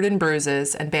covered in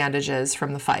bruises and bandages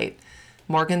from the fight.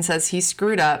 Morgan says he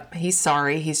screwed up. He's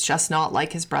sorry. He's just not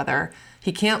like his brother.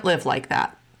 He can't live like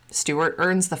that. Stuart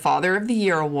earns the Father of the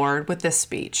Year award with this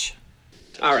speech.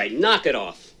 All right, knock it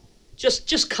off.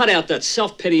 Just cut out that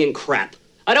self-pitying crap.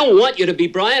 I don't want you to be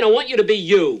Brian. I want you to be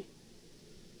you.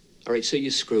 All right, so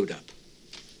you screwed up.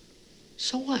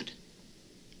 So what?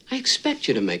 I expect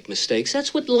you to make mistakes.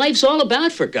 That's what life's all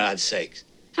about, for God's sake.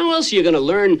 How else are you going to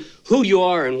learn who you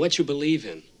are and what you believe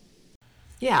in?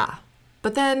 Yeah,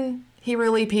 but then he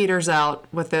really peters out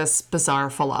with this bizarre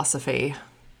philosophy.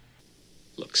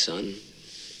 Look, son,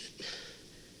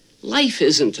 life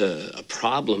isn't a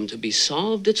problem to be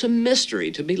solved. It's a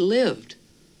mystery to be lived.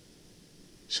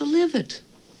 So live it.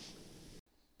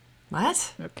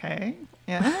 What? Okay.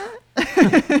 Yeah.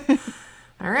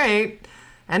 All right.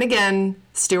 And again,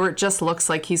 Stuart just looks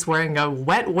like he's wearing a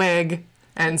wet wig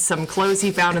and some clothes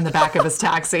he found in the back of his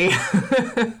taxi.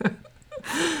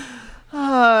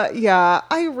 Yeah,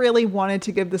 I really wanted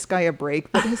to give this guy a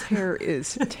break, but his hair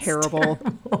is terrible.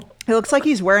 It looks like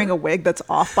he's wearing a wig that's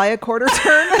off by a quarter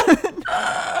turn.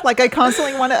 Like I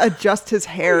constantly want to adjust his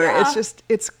hair. Yeah.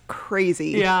 It's crazy.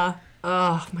 Yeah.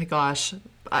 Oh my gosh.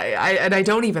 I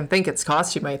don't even think it's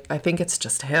costume. I think it's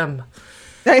just him.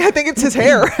 I think it's his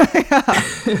hair.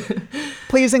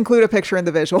 Please include a picture in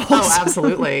the visuals. Oh,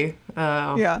 absolutely.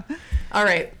 Yeah. All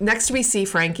right. Next, we see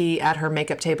Frankie at her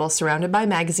makeup table surrounded by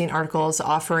magazine articles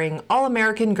offering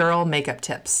all-American girl makeup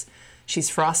tips. She's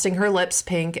frosting her lips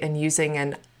pink and using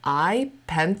an eye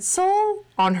pencil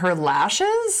on her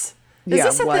lashes? Is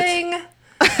this a thing?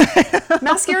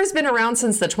 Mascara's been around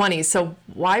since the 20s, so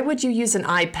why would you use an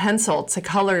eye pencil to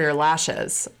color your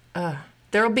lashes?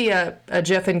 There'll be a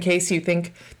GIF in case you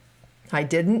think I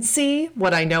didn't see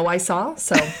what I know I saw.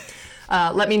 So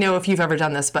let me know if you've ever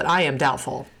done this, but I am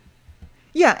doubtful.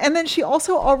 Yeah, and then she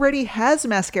also already has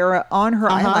mascara on her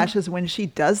eyelashes when she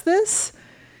does this.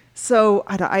 So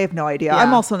I have no idea. Yeah.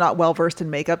 I'm also not well versed in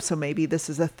makeup, so maybe this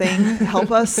is a thing.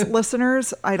 Help us,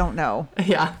 listeners. I don't know.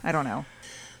 Yeah. I don't know.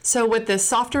 So with this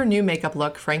softer new makeup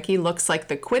look, Frankie looks like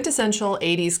the quintessential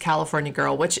 80s California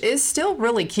girl, which is still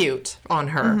really cute on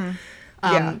her.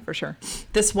 Yeah, for sure.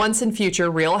 This once and future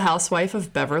Real Housewife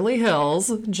of Beverly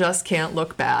Hills just can't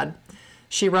look bad.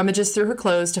 She rummages through her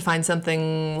clothes to find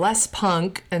something less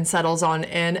punk and settles on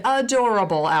an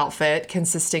adorable outfit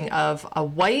consisting of a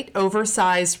white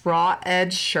oversized raw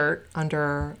edge shirt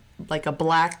under like a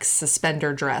black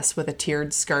suspender dress with a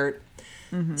tiered skirt.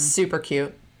 Super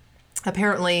cute.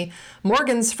 Apparently,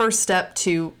 Morgan's first step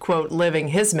to, quote, living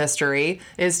his mystery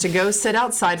is to go sit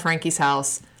outside Frankie's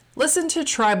house, listen to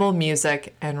tribal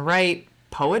music, and write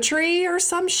poetry or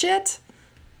some shit.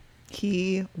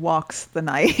 He walks the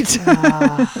night.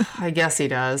 I guess he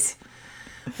does.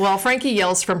 Well, Frankie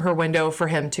yells from her window for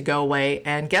him to go away,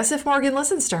 and guess if Morgan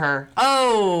listens to her?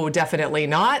 Oh, definitely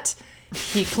not.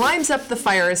 He climbs up the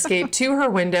fire escape to her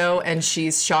window, and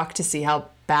she's shocked to see how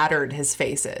battered his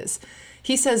face is.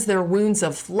 He says they're wounds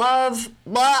of love,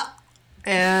 blah,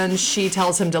 and she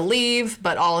tells him to leave,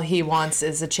 but all he wants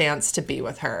is a chance to be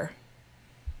with her.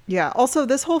 Yeah. Also,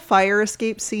 this whole fire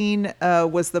escape scene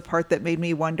was the part that made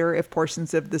me wonder if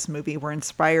portions of this movie were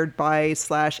inspired by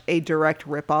 / a direct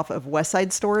ripoff of West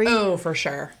Side Story. Oh, for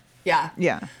sure. Yeah.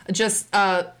 Yeah. Just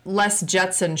less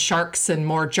jets and sharks and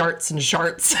more jarts and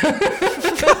sharts.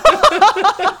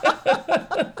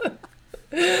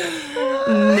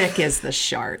 Nick is the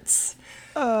sharts.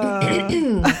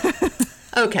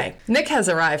 Okay, Nick has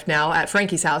arrived now at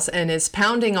Frankie's house and is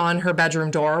pounding on her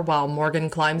bedroom door while Morgan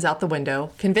climbs out the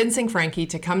window, convincing Frankie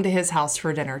to come to his house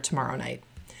for dinner tomorrow night.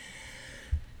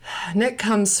 Nick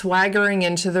comes swaggering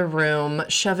into the room,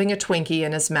 shoving a Twinkie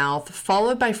in his mouth,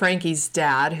 followed by Frankie's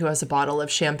dad, who has a bottle of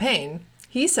champagne.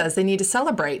 He says they need to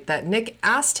celebrate that Nick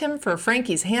asked him for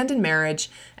Frankie's hand in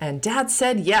marriage, and Dad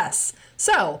said yes.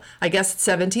 So, I guess it's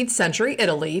 17th century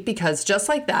Italy, because just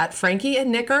like that, Frankie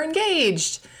and Nick are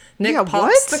engaged. Nick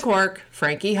pops the cork,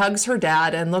 Frankie hugs her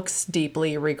dad, and looks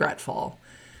deeply regretful.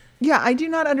 Yeah, I do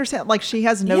not understand. Like, she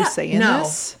has no say in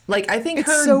this. Like, I think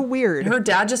it's so weird. Her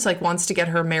dad just, like, wants to get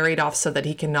her married off so that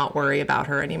he can not worry about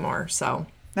her anymore, so.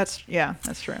 That's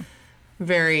true.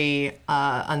 Very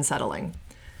unsettling.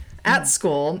 At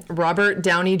school, Robert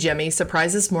Downey Jimmy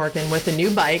surprises Morgan with a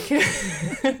new bike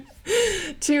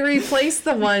to replace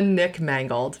the one Nick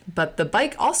mangled. But the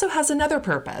bike also has another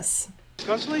purpose.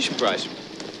 Consolation prize.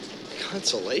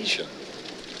 Consolation?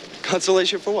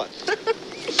 Consolation for what?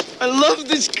 I love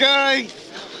this guy.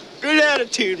 Good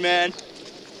attitude, man.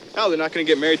 Oh, they're not going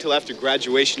to get married till after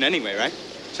graduation anyway, right?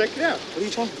 Check it out. What are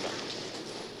you talking about?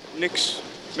 Nick's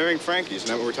marrying Frankie. Isn't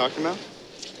that what we're talking about?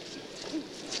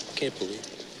 Can't believe it.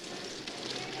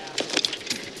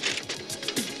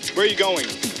 Where are you going?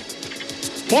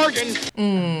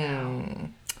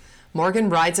 Morgan! Morgan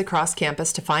rides across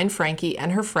campus to find Frankie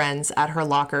and her friends at her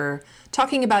locker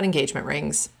talking about engagement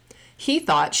rings. He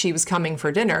thought she was coming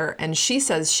for dinner, and she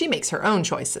says she makes her own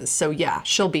choices, so yeah,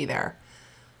 she'll be there.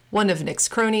 One of Nick's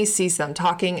cronies sees them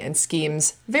talking and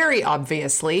schemes, very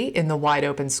obviously, in the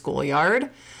wide-open schoolyard.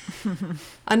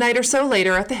 A night or so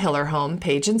later at the Hiller home,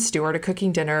 Paige and Stuart are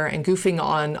cooking dinner and goofing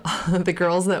on the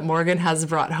girls that Morgan has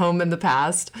brought home in the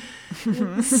past.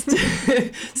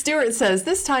 Stuart says,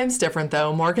 this time's different,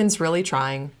 though. Morgan's really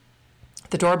trying.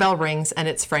 The doorbell rings, and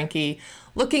it's Frankie,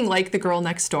 looking like the girl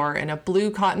next door in a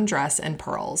blue cotton dress and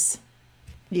pearls.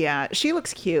 Yeah, she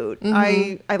looks cute.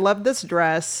 I love this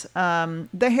dress.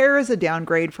 The hair is a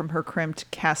downgrade from her crimped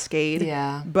cascade.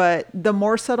 Yeah. But the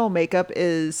more subtle makeup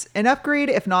is an upgrade,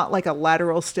 if not like a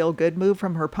lateral still good move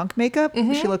from her punk makeup.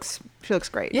 She looks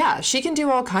great. Yeah, she can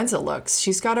do all kinds of looks.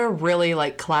 She's got a really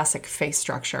like classic face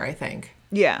structure, I think.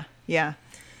 Yeah.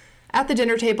 At the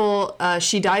dinner table,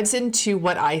 she dives into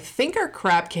what I think are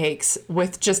crab cakes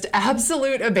with just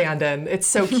absolute abandon. It's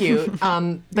so cute.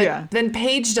 Then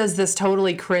Paige does this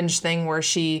totally cringe thing where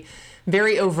she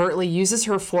very overtly uses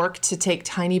her fork to take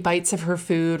tiny bites of her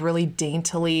food really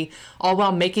daintily, all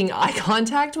while making eye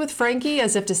contact with Frankie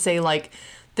as if to say, like,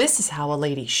 this is how a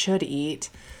lady should eat.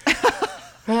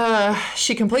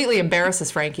 She completely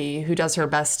embarrasses Frankie, who does her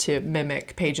best to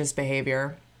mimic Paige's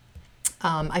behavior.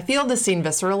 I feel this scene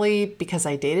viscerally because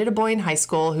I dated a boy in high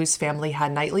school whose family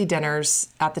had nightly dinners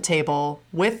at the table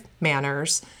with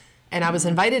manners, and I was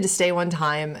invited to stay one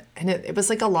time, and it was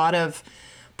like a lot of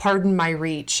pardon my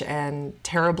reach and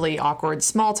terribly awkward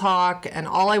small talk, and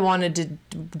all I wanted to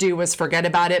do was forget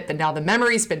about it, but now the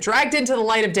memory's been dragged into the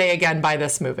light of day again by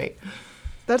this movie.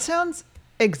 That sounds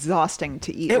exhausting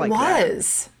to eat It like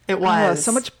that. It was.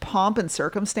 So much pomp and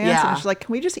circumstance. Yeah. And she's like,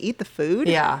 can we just eat the food?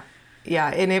 Yeah. Yeah.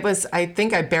 And it was, I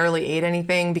think I barely ate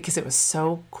anything because it was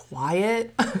so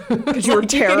quiet. Because you were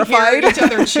Like, you could terrified. hear each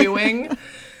other chewing.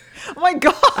 Oh my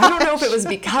God. I don't know if it was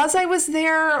because I was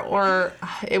there or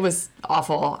it was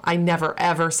awful. I never,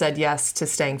 ever said yes to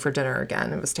staying for dinner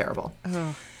again. It was terrible.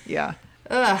 Oh, yeah.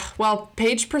 Well,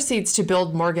 Paige proceeds to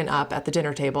build Morgan up at the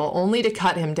dinner table, only to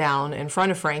cut him down in front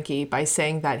of Frankie by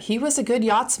saying that he was a good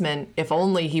yachtsman if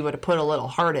only he would have put a little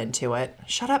heart into it.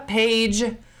 Shut up,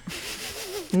 Paige.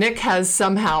 Nick has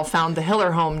somehow found the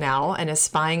Hiller home now and is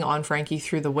spying on Frankie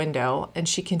through the window, and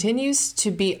she continues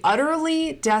to be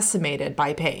utterly decimated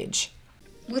by Paige.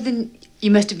 Well, then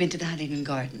you must have been to the Huntington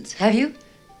Gardens, have you?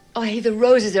 Oh, hey, the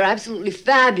roses are absolutely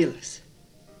fabulous.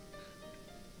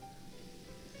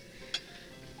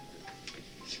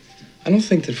 I don't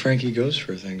think that Frankie goes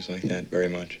for things like that very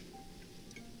much.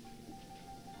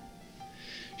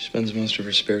 She spends most of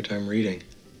her spare time reading.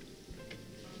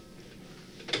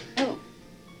 Oh.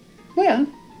 Well,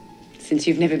 since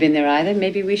you've never been there either,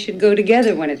 maybe we should go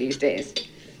together one of these days.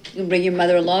 You can bring your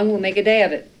mother along, we'll make a day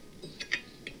of it.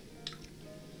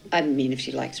 I mean, if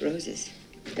she likes roses.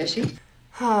 Does she?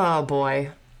 Oh, boy.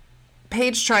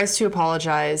 Paige tries to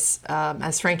apologize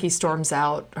as Frankie storms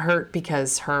out, hurt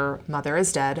because her mother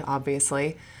is dead,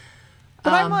 obviously.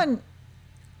 But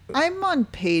I'm on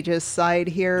Paige's side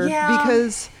here Yeah.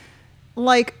 because,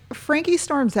 like, Frankie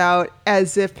storms out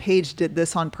as if Paige did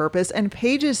this on purpose, and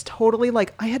Paige is totally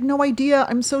like, I had no idea.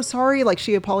 I'm so sorry. Like,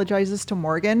 she apologizes to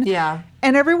Morgan. Yeah.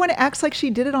 And everyone acts like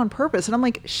she did it on purpose. And I'm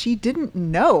like, she didn't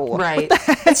know. Right.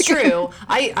 It's true.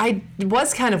 I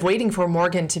was kind of waiting for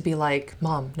Morgan to be like,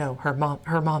 Mom, no, her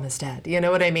mom is dead. You know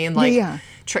what I mean? Like, Yeah.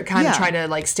 kind of try to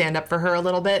like stand up for her a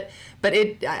little bit. But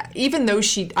it, even though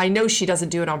I know she doesn't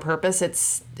do it on purpose,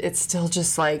 it's still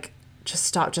just like, just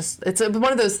stop. It's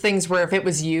one of those things where if it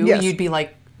was you, Yes. you'd be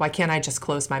like, why can't I just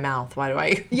close my mouth? Why do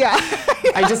I? Yeah.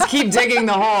 I just keep digging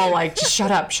the hole. Like, just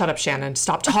shut up, Shannon.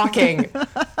 Stop talking.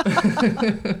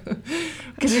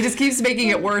 Because she just keeps making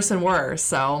it worse and worse.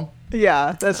 So.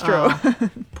 Yeah, that's true.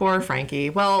 Poor Frankie.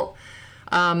 Well,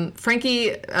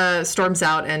 Frankie storms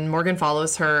out and Morgan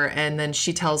follows her, and then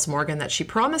she tells Morgan that she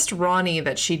promised Ronnie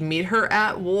that she'd meet her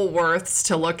at Woolworths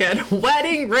to look at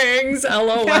wedding rings.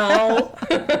 LOL.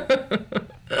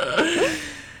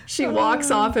 She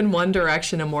walks off in one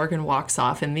direction and Morgan walks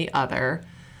off in the other.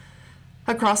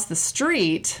 Across the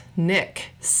street,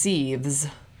 Nick seethes.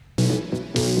 Can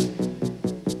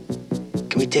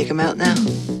we take him out now?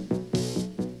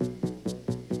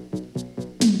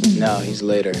 No, he's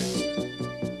later.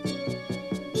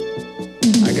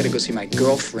 I gotta go see my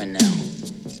girlfriend now.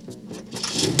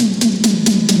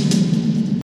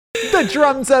 The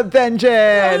drums of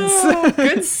vengeance. Oh,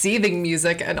 good seething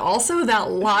music. And also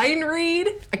that line read,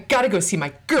 I gotta go see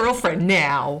my girlfriend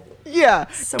now. Yeah.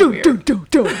 So weird.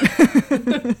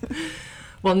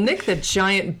 Well, Nick the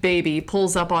giant baby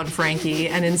pulls up on Frankie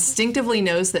and instinctively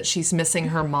knows that she's missing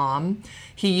her mom.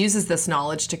 He uses this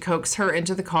knowledge to coax her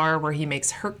into the car where he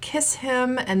makes her kiss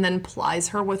him and then plies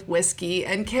her with whiskey.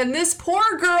 And can this poor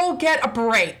girl get a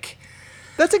break?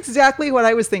 That's exactly what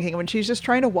I was thinking when she's just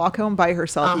trying to walk home by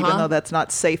herself, even though that's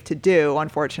not safe to do,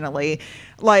 unfortunately.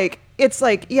 Like, it's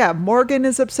like, yeah, Morgan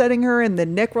is upsetting her and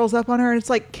then Nick rolls up on her and it's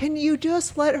like, can you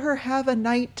just let her have a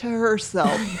night to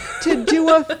herself to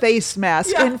do a face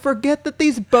mask and forget that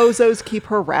these bozos keep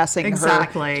harassing her?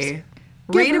 Exactly.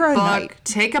 Give Read her a a book, night.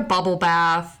 take a bubble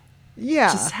bath.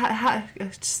 Yeah.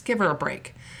 Just give her a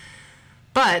break.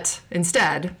 But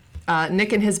instead,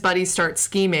 Nick and his buddies start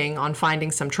scheming on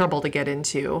finding some trouble to get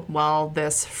into while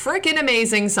this frickin'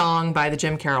 amazing song by the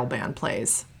Jim Carroll Band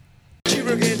plays.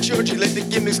 Chirurgy and Georgie let the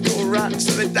gimmicks go rotten,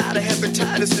 so they died of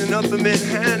hepatitis in Upper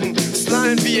Manhattan. Sly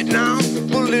in Vietnam,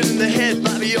 bullet in the head.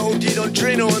 Bobby OD'd on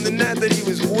Drano on the night that he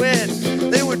was wed.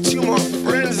 There were two more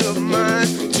friends of mine,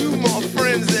 two more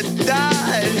friends that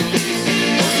died.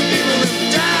 Those are people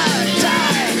who died.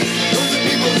 Those are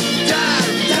people who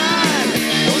died.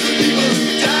 Those are people who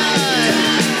died.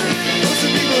 Those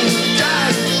are people who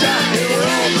died. They were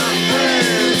all my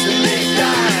friends and they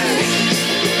died.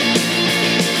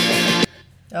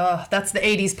 Oh, that's the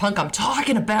 80s punk I'm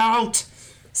talking about.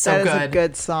 So That is good. a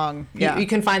good song. Yeah. You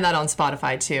can find that on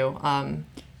Spotify too.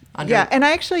 Yeah, and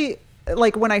I actually,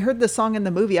 like, when I heard the song in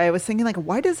the movie, I was thinking, like,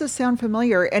 why does this sound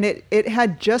familiar? And it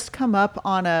had just come up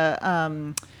on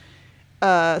a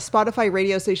Spotify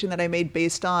radio station that I made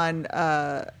based on,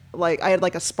 like, I had,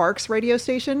 like, a Sparks radio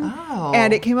station. Oh.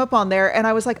 And it came up on there, and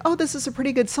I was like, oh, this is a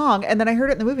pretty good song. And then I heard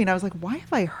it in the movie, and I was like, why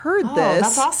have I heard this?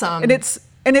 That's awesome. And it's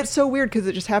And it's so weird because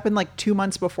it just happened like 2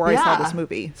 months before I saw Yeah. this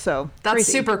movie. So That's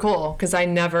crazy. super cool because I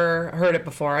never heard it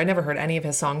before. I never heard any of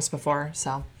his songs before.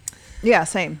 So Yeah,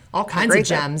 same. all kinds Great of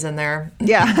bit. gems in there.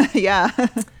 Yeah, yeah.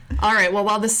 All right. Well,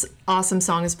 while this awesome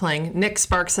song is playing, Nick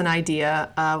sparks an idea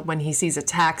when he sees a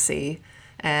taxi.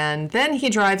 And then he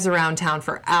drives around town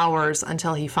for hours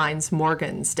until he finds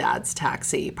Morgan's dad's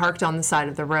taxi parked on the side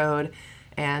of the road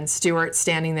and Stuart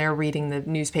standing there reading the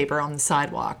newspaper on the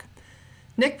sidewalk.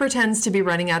 Nick pretends to be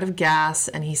running out of gas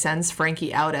and he sends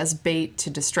Frankie out as bait to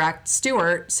distract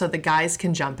Stuart so the guys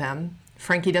can jump him.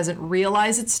 Frankie doesn't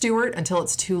realize it's Stuart until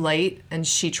it's too late and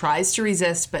she tries to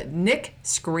resist, but Nick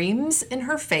screams in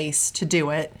her face to do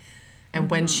it. And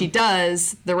when she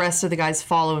does, the rest of the guys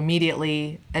follow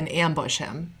immediately and ambush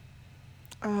him.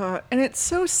 And it's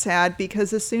so sad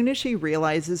because as soon as she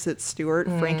realizes it's Stuart,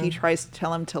 Frankie tries to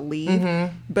tell him to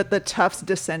leave, but the toughs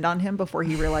descend on him before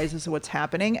he realizes what's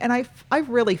happening. And I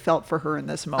really felt for her in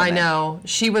this moment. I know.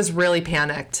 She was really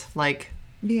panicked. Like,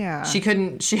 Yeah. she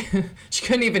couldn't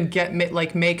even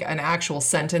make an actual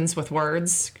sentence with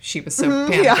words. She was so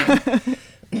panicking.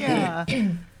 Yeah.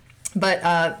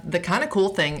 But the kind of cool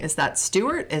thing is that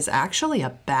Stuart is actually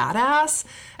a badass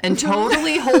and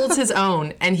totally holds his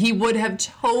own. And he would have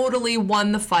totally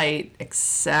won the fight,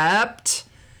 except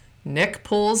Nick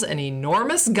pulls an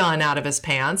enormous gun out of his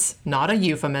pants, not a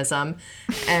euphemism,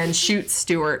 and shoots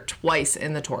Stuart twice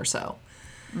in the torso.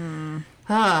 In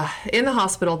the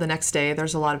hospital the next day,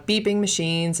 there's a lot of beeping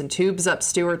machines and tubes up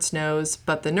Stuart's nose,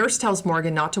 but the nurse tells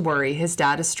Morgan not to worry. His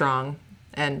dad is strong.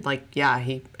 And, yeah,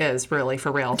 he is really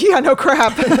for real. Yeah, no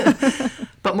crap.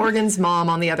 But Morgan's mom,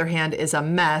 on the other hand, is a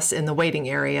mess in the waiting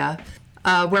area,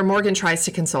 where Morgan tries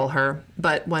to console her.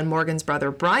 But when Morgan's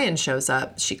brother Brian shows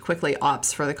up, she quickly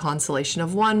opts for the consolation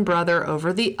of one brother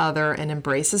over the other and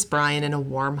embraces Brian in a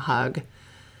warm hug.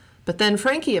 But then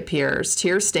Frankie appears,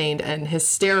 tear-stained and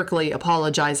hysterically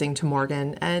apologizing to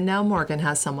Morgan, and now Morgan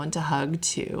has someone to hug,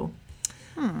 too.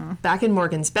 Back in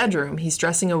Morgan's bedroom, he's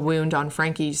dressing a wound on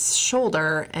Frankie's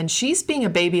shoulder, and she's being a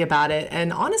baby about it.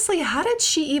 And honestly, how did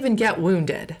she even get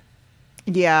wounded?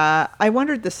 Yeah, I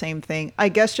wondered the same thing. I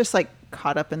guess just like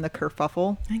caught up in the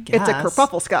kerfuffle. It's a guess.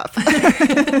 kerfuffle scuff.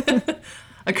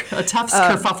 a tough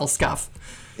kerfuffle scuff.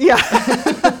 Yeah.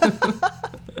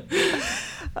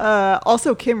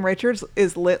 Also, Kim Richards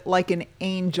is lit like an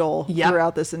angel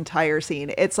throughout this entire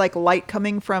scene. It's like light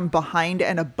coming from behind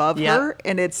and above her,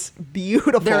 and it's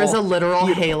beautiful. There is a literal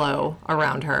halo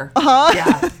around her.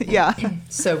 Yeah. Yeah.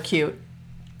 So cute.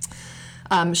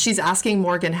 She's asking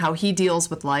Morgan how he deals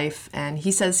with life, and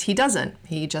he says he doesn't.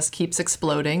 He just keeps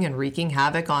exploding and wreaking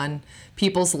havoc on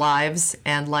people's lives,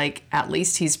 and at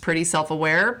least he's pretty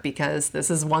self-aware because this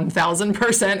is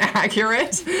 1000%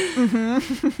 accurate.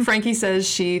 Frankie says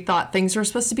she thought things were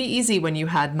supposed to be easy when you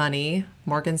had money.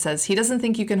 Morgan says he doesn't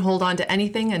think you can hold on to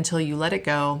anything until you let it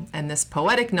go, and this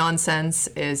poetic nonsense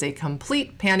is a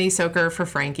complete panty soaker for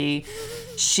Frankie.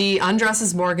 She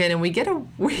undresses Morgan, and we get a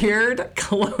weird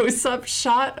close-up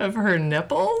shot of her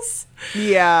nipples.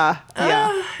 Yeah.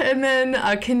 And then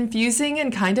a confusing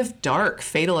and kind of dark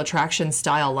Fatal Attraction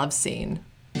style love scene.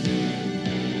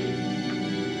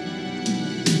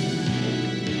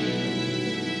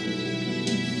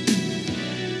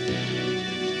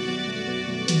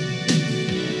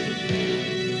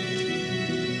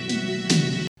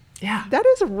 Yeah. That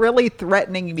is really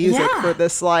threatening music for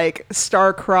this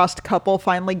star-crossed couple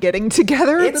finally getting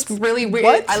together. It's really weird.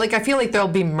 What? I feel like they'll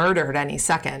be murdered any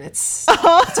second. It's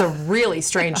a really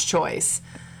strange choice.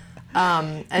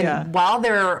 While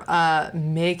they're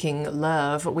making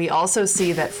love, we also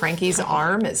see that Frankie's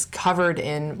arm is covered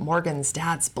in Morgan's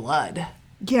dad's blood.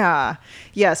 Yeah.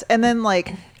 Yes. And then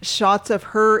shots of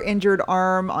her injured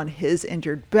arm on his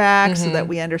injured back so that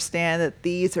we understand that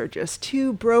these are just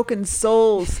two broken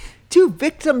souls, two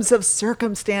victims of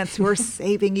circumstance who are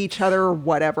saving each other or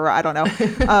whatever. I don't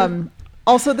know.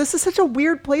 Also, this is such a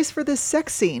weird place for this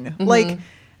sex scene.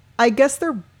 I guess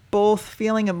they're both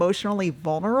feeling emotionally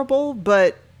vulnerable,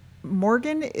 but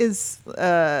Morgan is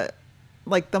the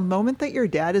moment that your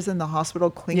dad is in the hospital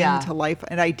clinging to life,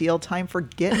 an ideal time for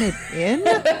getting it in.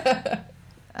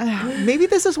 Maybe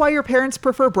this is why your parents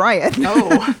prefer Brian.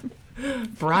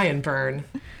 Brian Byrne.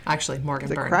 Actually, Morgan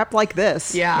It's Byrne. crap like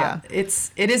this. Yeah.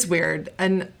 It is weird.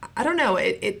 And I don't know,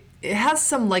 it has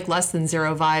some less than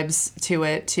zero vibes to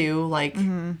it too.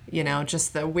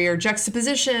 Just the weird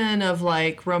juxtaposition of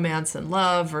romance and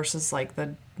love versus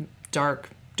the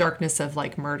darkness of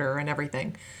murder and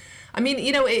everything. I mean,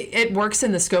 it works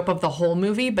in the scope of the whole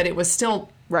movie, but it was still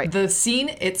the scene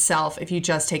itself, if you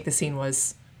just take the scene,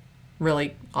 was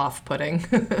really off-putting.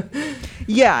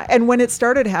 Yeah, and when it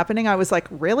started happening, I was like,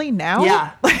 really, now?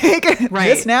 Yeah. Like, Right.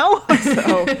 this now?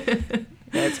 So, yeah,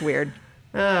 it's weird.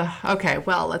 Okay,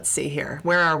 well, let's see here.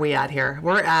 Where are we at here?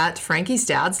 We're at Frankie's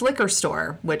dad's liquor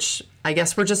store, which I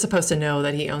guess we're just supposed to know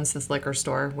that he owns this liquor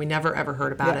store. We never ever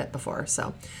heard about it before,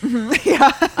 so.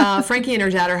 Frankie and her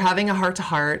dad are having a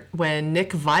heart-to-heart when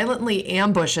Nick violently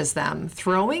ambushes them,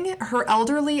 throwing her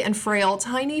elderly and frail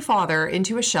tiny father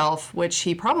into a shelf, which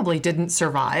he probably didn't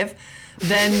survive,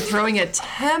 then throwing a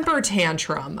temper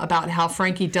tantrum about how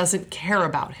Frankie doesn't care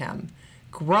about him.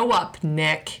 Grow up,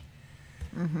 Nick.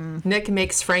 Nick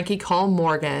makes Frankie call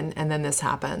Morgan, and then this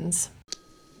happens.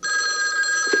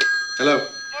 Hello.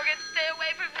 Morgan, stay away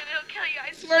from him. He'll kill you.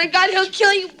 I swear to God, he'll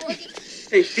kill you, Morgan.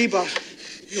 Hey,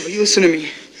 Bebop, you listen to me.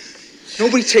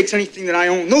 Nobody takes anything that I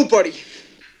own. Nobody.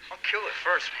 I'll kill it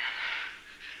first, man.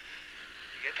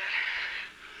 You get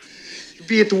that? You'll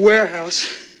be at the warehouse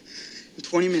in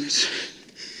 20 minutes.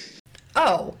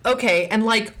 Oh, okay, and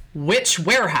like, which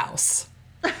warehouse?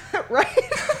 Right?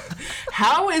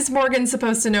 How is Morgan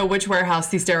supposed to know which warehouse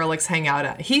these derelicts hang out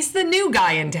at? He's the new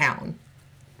guy in town.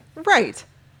 Right.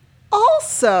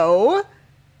 Also,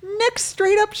 Nick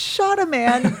straight up shot a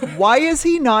man. Why is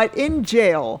he not in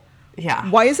jail? Yeah.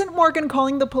 Why isn't Morgan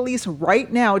calling the police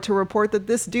right now to report that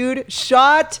this dude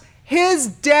shot his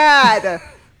dad?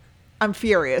 I'm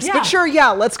furious. Yeah. But sure, yeah,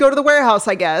 let's go to the warehouse,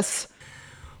 I guess.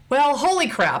 Well, holy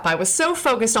crap. I was so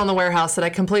focused on the warehouse that I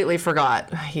completely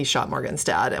forgot he shot Morgan's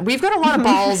dad. We've got a lot of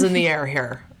balls in the air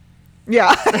here.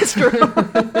 Yeah, that's true.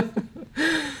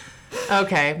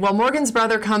 Okay, well, Morgan's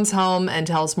brother comes home and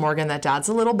tells Morgan that Dad's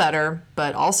a little better,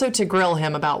 but also to grill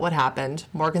him about what happened.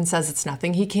 Morgan says it's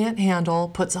nothing he can't handle,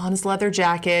 puts on his leather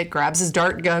jacket, grabs his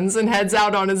dart guns, and heads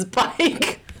out on his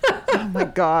bike. Oh my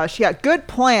gosh. Yeah, good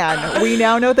plan. We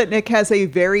now know that Nick has a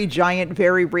very giant,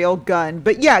 very real gun.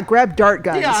 But yeah, grab dart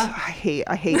guns. Yeah.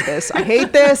 I hate this. I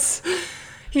hate this.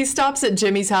 He stops at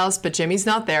Jimmy's house, but Jimmy's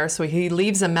not there, so he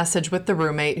leaves a message with the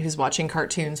roommate who's watching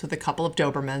cartoons with a couple of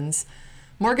Dobermans.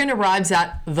 Morgan arrives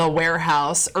at the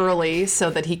warehouse early so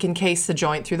that he can case the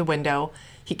joint through the window.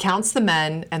 He counts the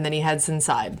men, and then he heads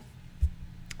inside.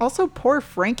 Also, poor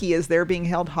Frankie is there being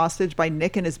held hostage by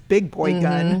Nick and his big boy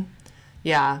gun.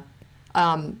 Yeah.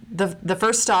 The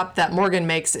first stop that Morgan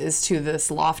makes is to this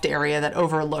loft area that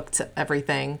overlooked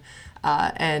everything.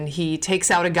 And he takes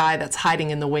out a guy that's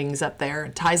hiding in the wings up there,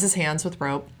 ties his hands with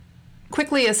rope.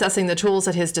 Quickly assessing the tools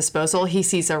at his disposal, he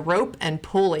sees a rope and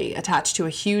pulley attached to a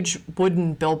huge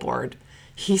wooden billboard.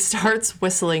 He starts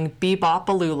whistling Bebop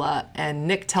Balula, and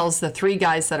Nick tells the three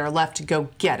guys that are left to go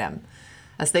get him.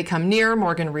 As they come near,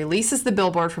 Morgan releases the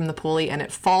billboard from the pulley, and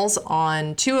it falls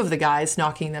on two of the guys,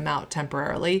 knocking them out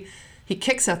temporarily. He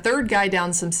kicks a third guy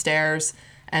down some stairs,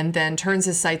 and then turns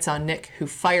his sights on Nick, who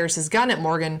fires his gun at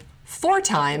Morgan 4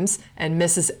 times and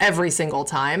misses every single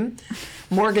time.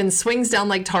 Morgan swings down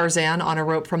like Tarzan on a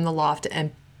rope from the loft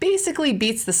and basically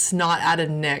beats the snot out of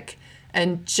Nick.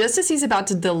 And just as he's about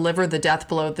to deliver the death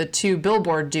blow, the two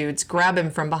billboard dudes grab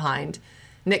him from behind.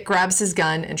 Nick grabs his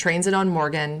gun and trains it on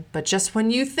Morgan, but just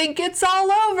when you think it's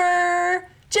all over,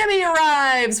 Jimmy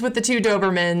arrives with the 2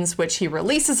 Dobermans, which he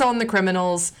releases on the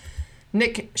criminals.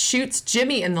 Nick shoots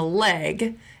Jimmy in the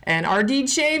leg, and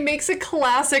RDJ makes a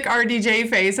classic RDJ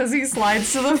face as he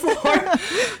slides to the floor.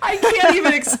 I can't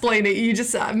even explain it. You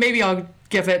just, maybe I'll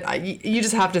give it, you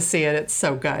just have to see it. It's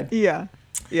so good. Yeah.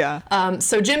 Yeah.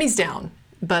 So Jimmy's down,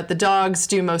 but the dogs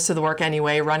do most of the work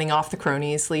anyway, running off the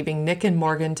cronies, leaving Nick and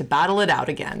Morgan to battle it out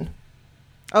again.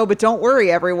 Oh, but don't worry,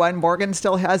 everyone. Morgan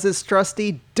still has his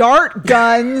trusty dart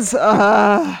guns.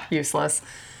 Useless.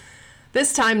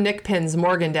 This time, Nick pins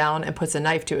Morgan down and puts a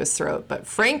knife to his throat, but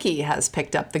Frankie has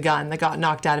picked up the gun that got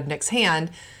knocked out of Nick's hand,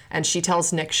 and she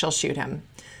tells Nick she'll shoot him.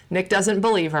 Nick doesn't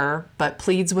believe her, but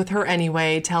pleads with her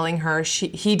anyway, telling her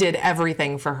he did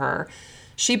everything for her.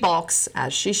 She balks,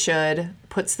 as she should,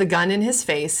 puts the gun in his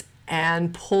face,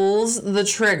 and pulls the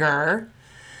trigger.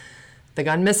 The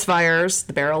gun misfires.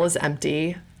 The barrel is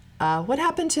empty. What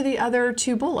happened to the other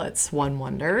 2 bullets, one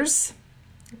wonders?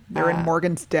 They're in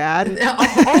Morgan's dad.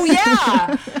 Oh,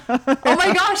 yeah. Oh,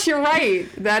 my gosh, you're right.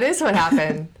 That is what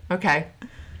happened. Okay.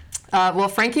 Well,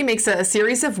 Frankie makes a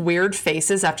series of weird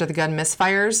faces after the gun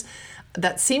misfires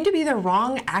that seem to be the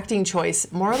wrong acting choice.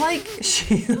 More like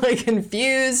she's like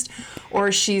confused,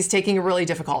 or she's taking a really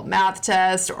difficult math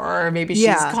test, or maybe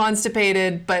she's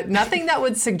constipated, but nothing that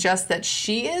would suggest that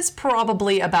she is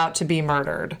probably about to be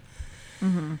murdered.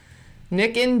 Mm-hmm.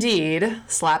 Nick indeed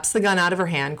slaps the gun out of her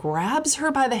hand, grabs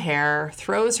her by the hair,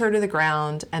 throws her to the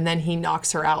ground, and then he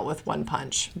knocks her out with 1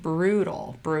 punch.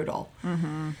 Brutal, brutal.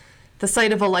 Mm-hmm. The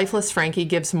sight of a lifeless Frankie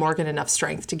gives Morgan enough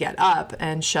strength to get up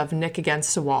and shove Nick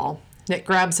against a wall. Nick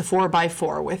grabs a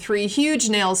 4x4 with 3 huge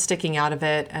nails sticking out of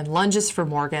it and lunges for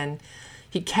Morgan.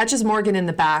 He catches Morgan in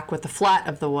the back with the flat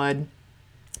of the wood.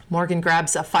 Morgan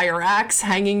grabs a fire axe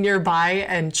hanging nearby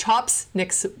and chops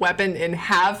Nick's weapon in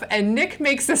half, and Nick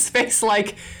makes this face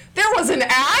like, there was an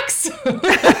axe?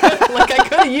 Like I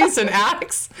could have used an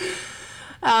axe.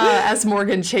 As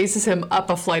Morgan chases him up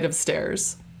a flight of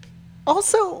stairs.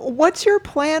 Also, what's your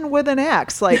plan with an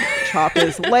axe? Like, chop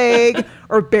his leg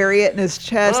or bury it in his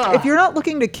chest? Ugh. If you're not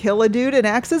looking to kill a dude, an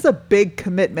axe is a big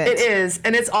commitment. It is,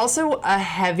 and it's also a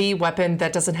heavy weapon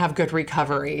that doesn't have good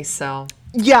recovery, so...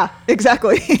 Yeah,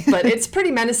 exactly. But it's pretty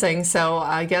menacing, so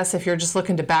I guess if you're just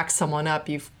looking to back someone up,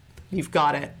 you've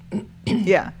got it.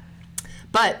 Yeah.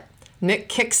 But Nick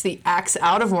kicks the axe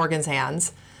out of Morgan's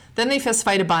hands. Then they fist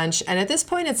fight a bunch, and at this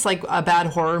point it's like a bad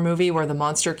horror movie where the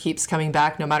monster keeps coming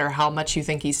back no matter how much you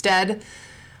think he's dead.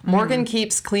 Morgan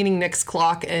keeps cleaning Nick's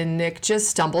clock, and Nick just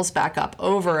stumbles back up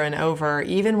over and over,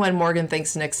 even when Morgan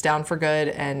thinks Nick's down for good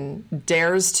and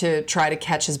dares to try to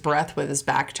catch his breath with his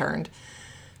back turned.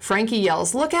 Frankie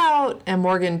yells, "Look out!" and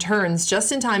Morgan turns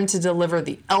just in time to deliver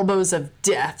the elbows of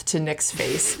death to Nick's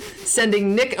face,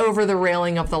 sending Nick over the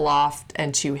railing of the loft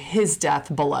and to his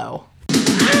death below.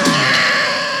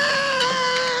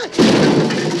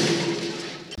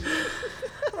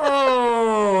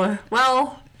 Oh,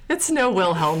 well, it's no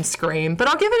Wilhelm scream, but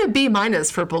I'll give it a B-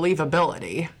 for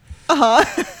believability.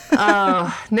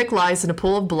 Nick lies in a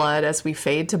pool of blood as we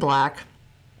fade to black.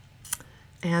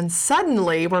 And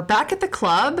suddenly, we're back at the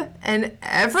club, and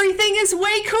everything is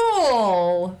way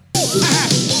cool. You're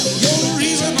the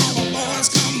reason all the boys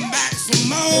come back for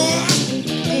more.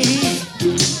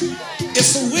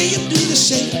 It's the way you do the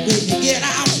shake when you get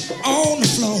out on the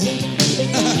floor.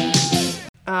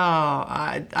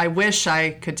 I wish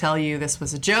I could tell you this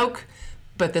was a joke,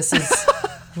 but this is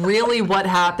really what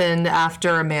happened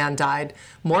after a man died.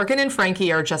 Morgan and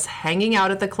Frankie are just hanging out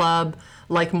at the club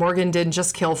like Morgan didn't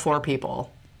just kill 4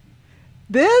 people.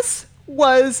 This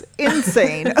was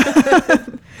insane.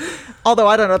 Although,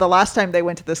 I don't know, the last time they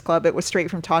went to this club, it was straight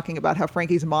from talking about how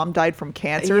Frankie's mom died from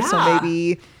cancer. Yeah. So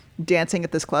maybe dancing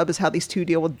at this club is how these two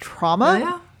deal with trauma.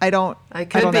 Yeah. I don't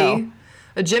Could be. know.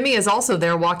 Jimmy is also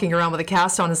there walking around with a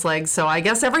cast on his leg, so I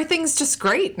guess everything's just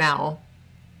great now.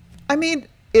 I mean,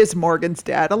 is Morgan's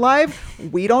dad alive?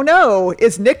 We don't know.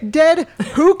 Is Nick dead?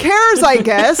 Who cares, I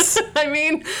guess. I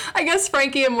mean, I guess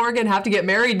Frankie and Morgan have to get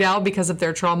married now because of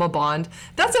their trauma bond.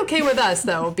 That's okay with us,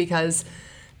 though, because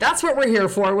that's what we're here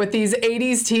for with these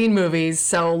 80s teen movies.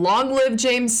 So long live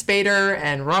James Spader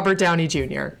and Robert Downey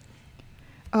Jr.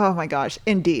 Oh my gosh,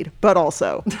 indeed. But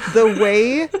also, the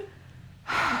way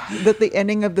that the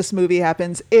ending of this movie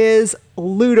happens is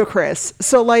ludicrous.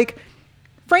 So, like,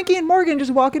 Frankie and Morgan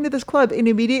just walk into this club, and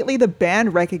immediately the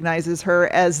band recognizes her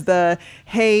as the,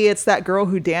 hey, it's that girl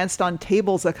who danced on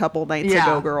tables a couple nights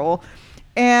ago girl.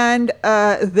 And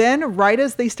then right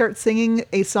as they start singing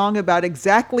a song about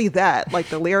exactly that, like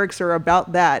the lyrics are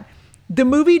about that, the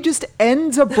movie just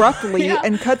ends abruptly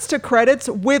and cuts to credits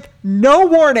with no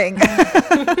warning.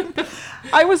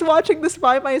 I was watching this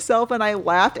by myself and I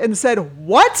laughed and said,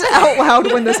 "What?" out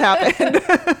loud when this happened.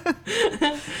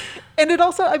 And it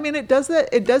also, I mean, it does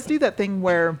do that thing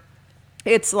where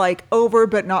it's like over,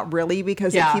 but not really,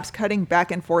 because it keeps cutting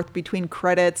back and forth between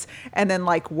credits and then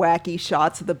like wacky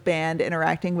shots of the band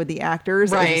interacting with the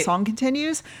actors as the song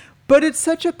continues. But it's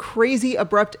such a crazy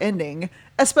abrupt ending,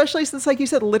 especially since, like you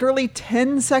said, literally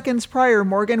 10 seconds prior,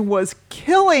 Morgan was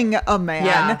killing a man.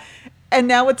 Yeah. And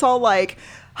now it's all like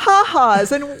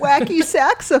ha-has and wacky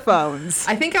saxophones.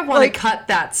 I think I want to cut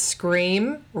that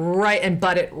scream right and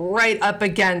butt it right up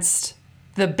against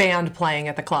the band playing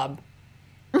at the club.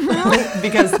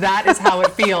 Because that is how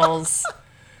it feels.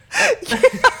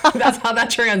 That's how that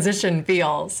transition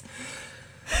feels.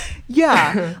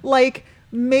 Yeah. Like,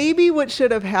 maybe what should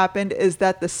have happened is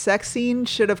that the sex scene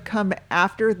should have come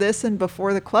after this and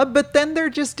before the club, but then they're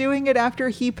just doing it after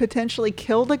he potentially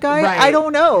killed a guy. Right. I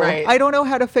don't know. Right. I don't know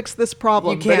how to fix this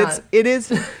problem. You can't. But it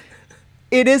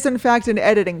is in fact an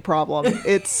editing problem.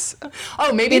 It's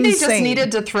maybe insane. they just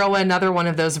needed to throw another one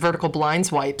of those vertical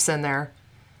blinds wipes in there.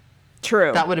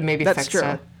 True. That would have maybe fixed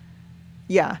it.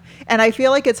 Yeah. And I feel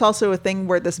like it's also a thing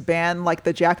where this band, like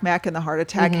the Jack Mack and the Heart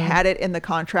Attack, had it in the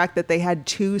contract that they had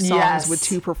 2 songs with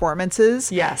 2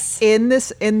 performances. Yes. In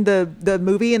the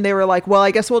movie, and they were like, well,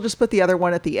 I guess we'll just put the other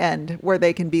one at the end where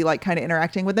they can be like kind of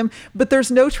interacting with them. But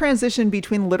there's no transition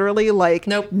between literally like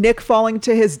Nick falling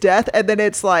to his death and then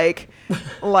it's like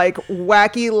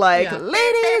wacky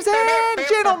ladies and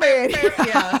gentlemen.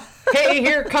 Hey,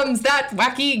 here comes that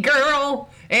wacky girl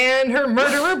and her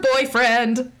murderer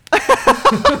boyfriend.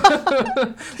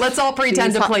 Let's all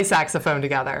pretend to play saxophone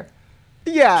together.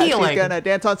 Yeah, Healing. she's gonna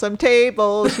dance on some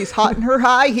tables. She's hot in her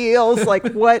high heels.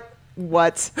 Like, what?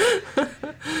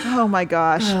 Oh my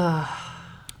gosh.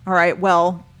 All right,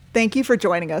 well, thank you for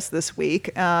joining us this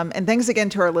week. And thanks again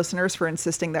to our listeners for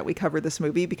insisting that we cover this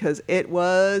movie because it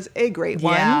was a great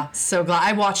one. Yeah, so glad.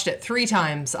 I watched it 3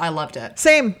 times. I loved it.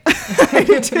 Same. I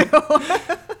did too.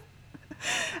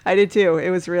 I did too.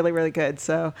 It was really, really good.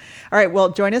 So, all right. Well,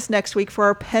 join us next week for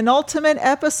our penultimate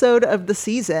episode of the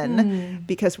season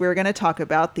because we're going to talk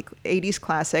about the 80s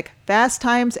classic Fast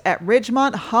Times at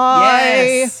Ridgemont High.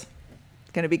 Yes.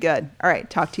 It's going to be good. All right.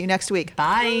 Talk to you next week.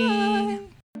 Bye.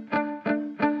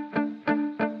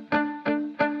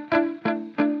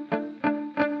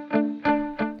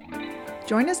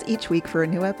 Join us each week for a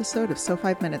new episode of So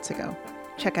 5 Minutes Ago.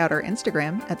 Check out our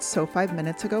Instagram at So 5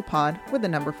 Minutes Ago Pod with the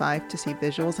number 5 to see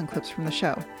visuals and clips from the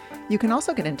show. You can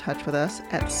also get in touch with us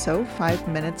at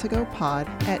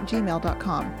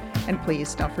so5minutesagopod@gmail.com. And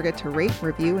please don't forget to rate,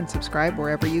 review, and subscribe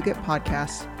wherever you get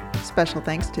podcasts. Special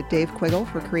thanks to Dave Quiggle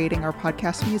for creating our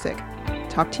podcast music.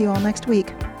 Talk to you all next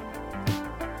week.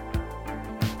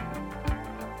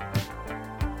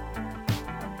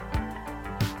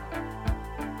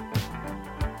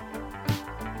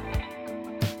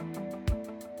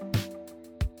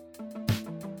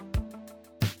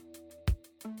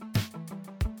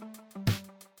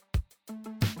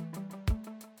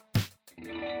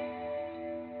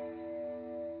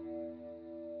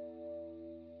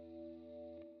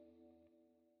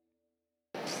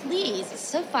 Please, it's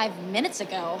so 5 minutes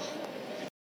ago.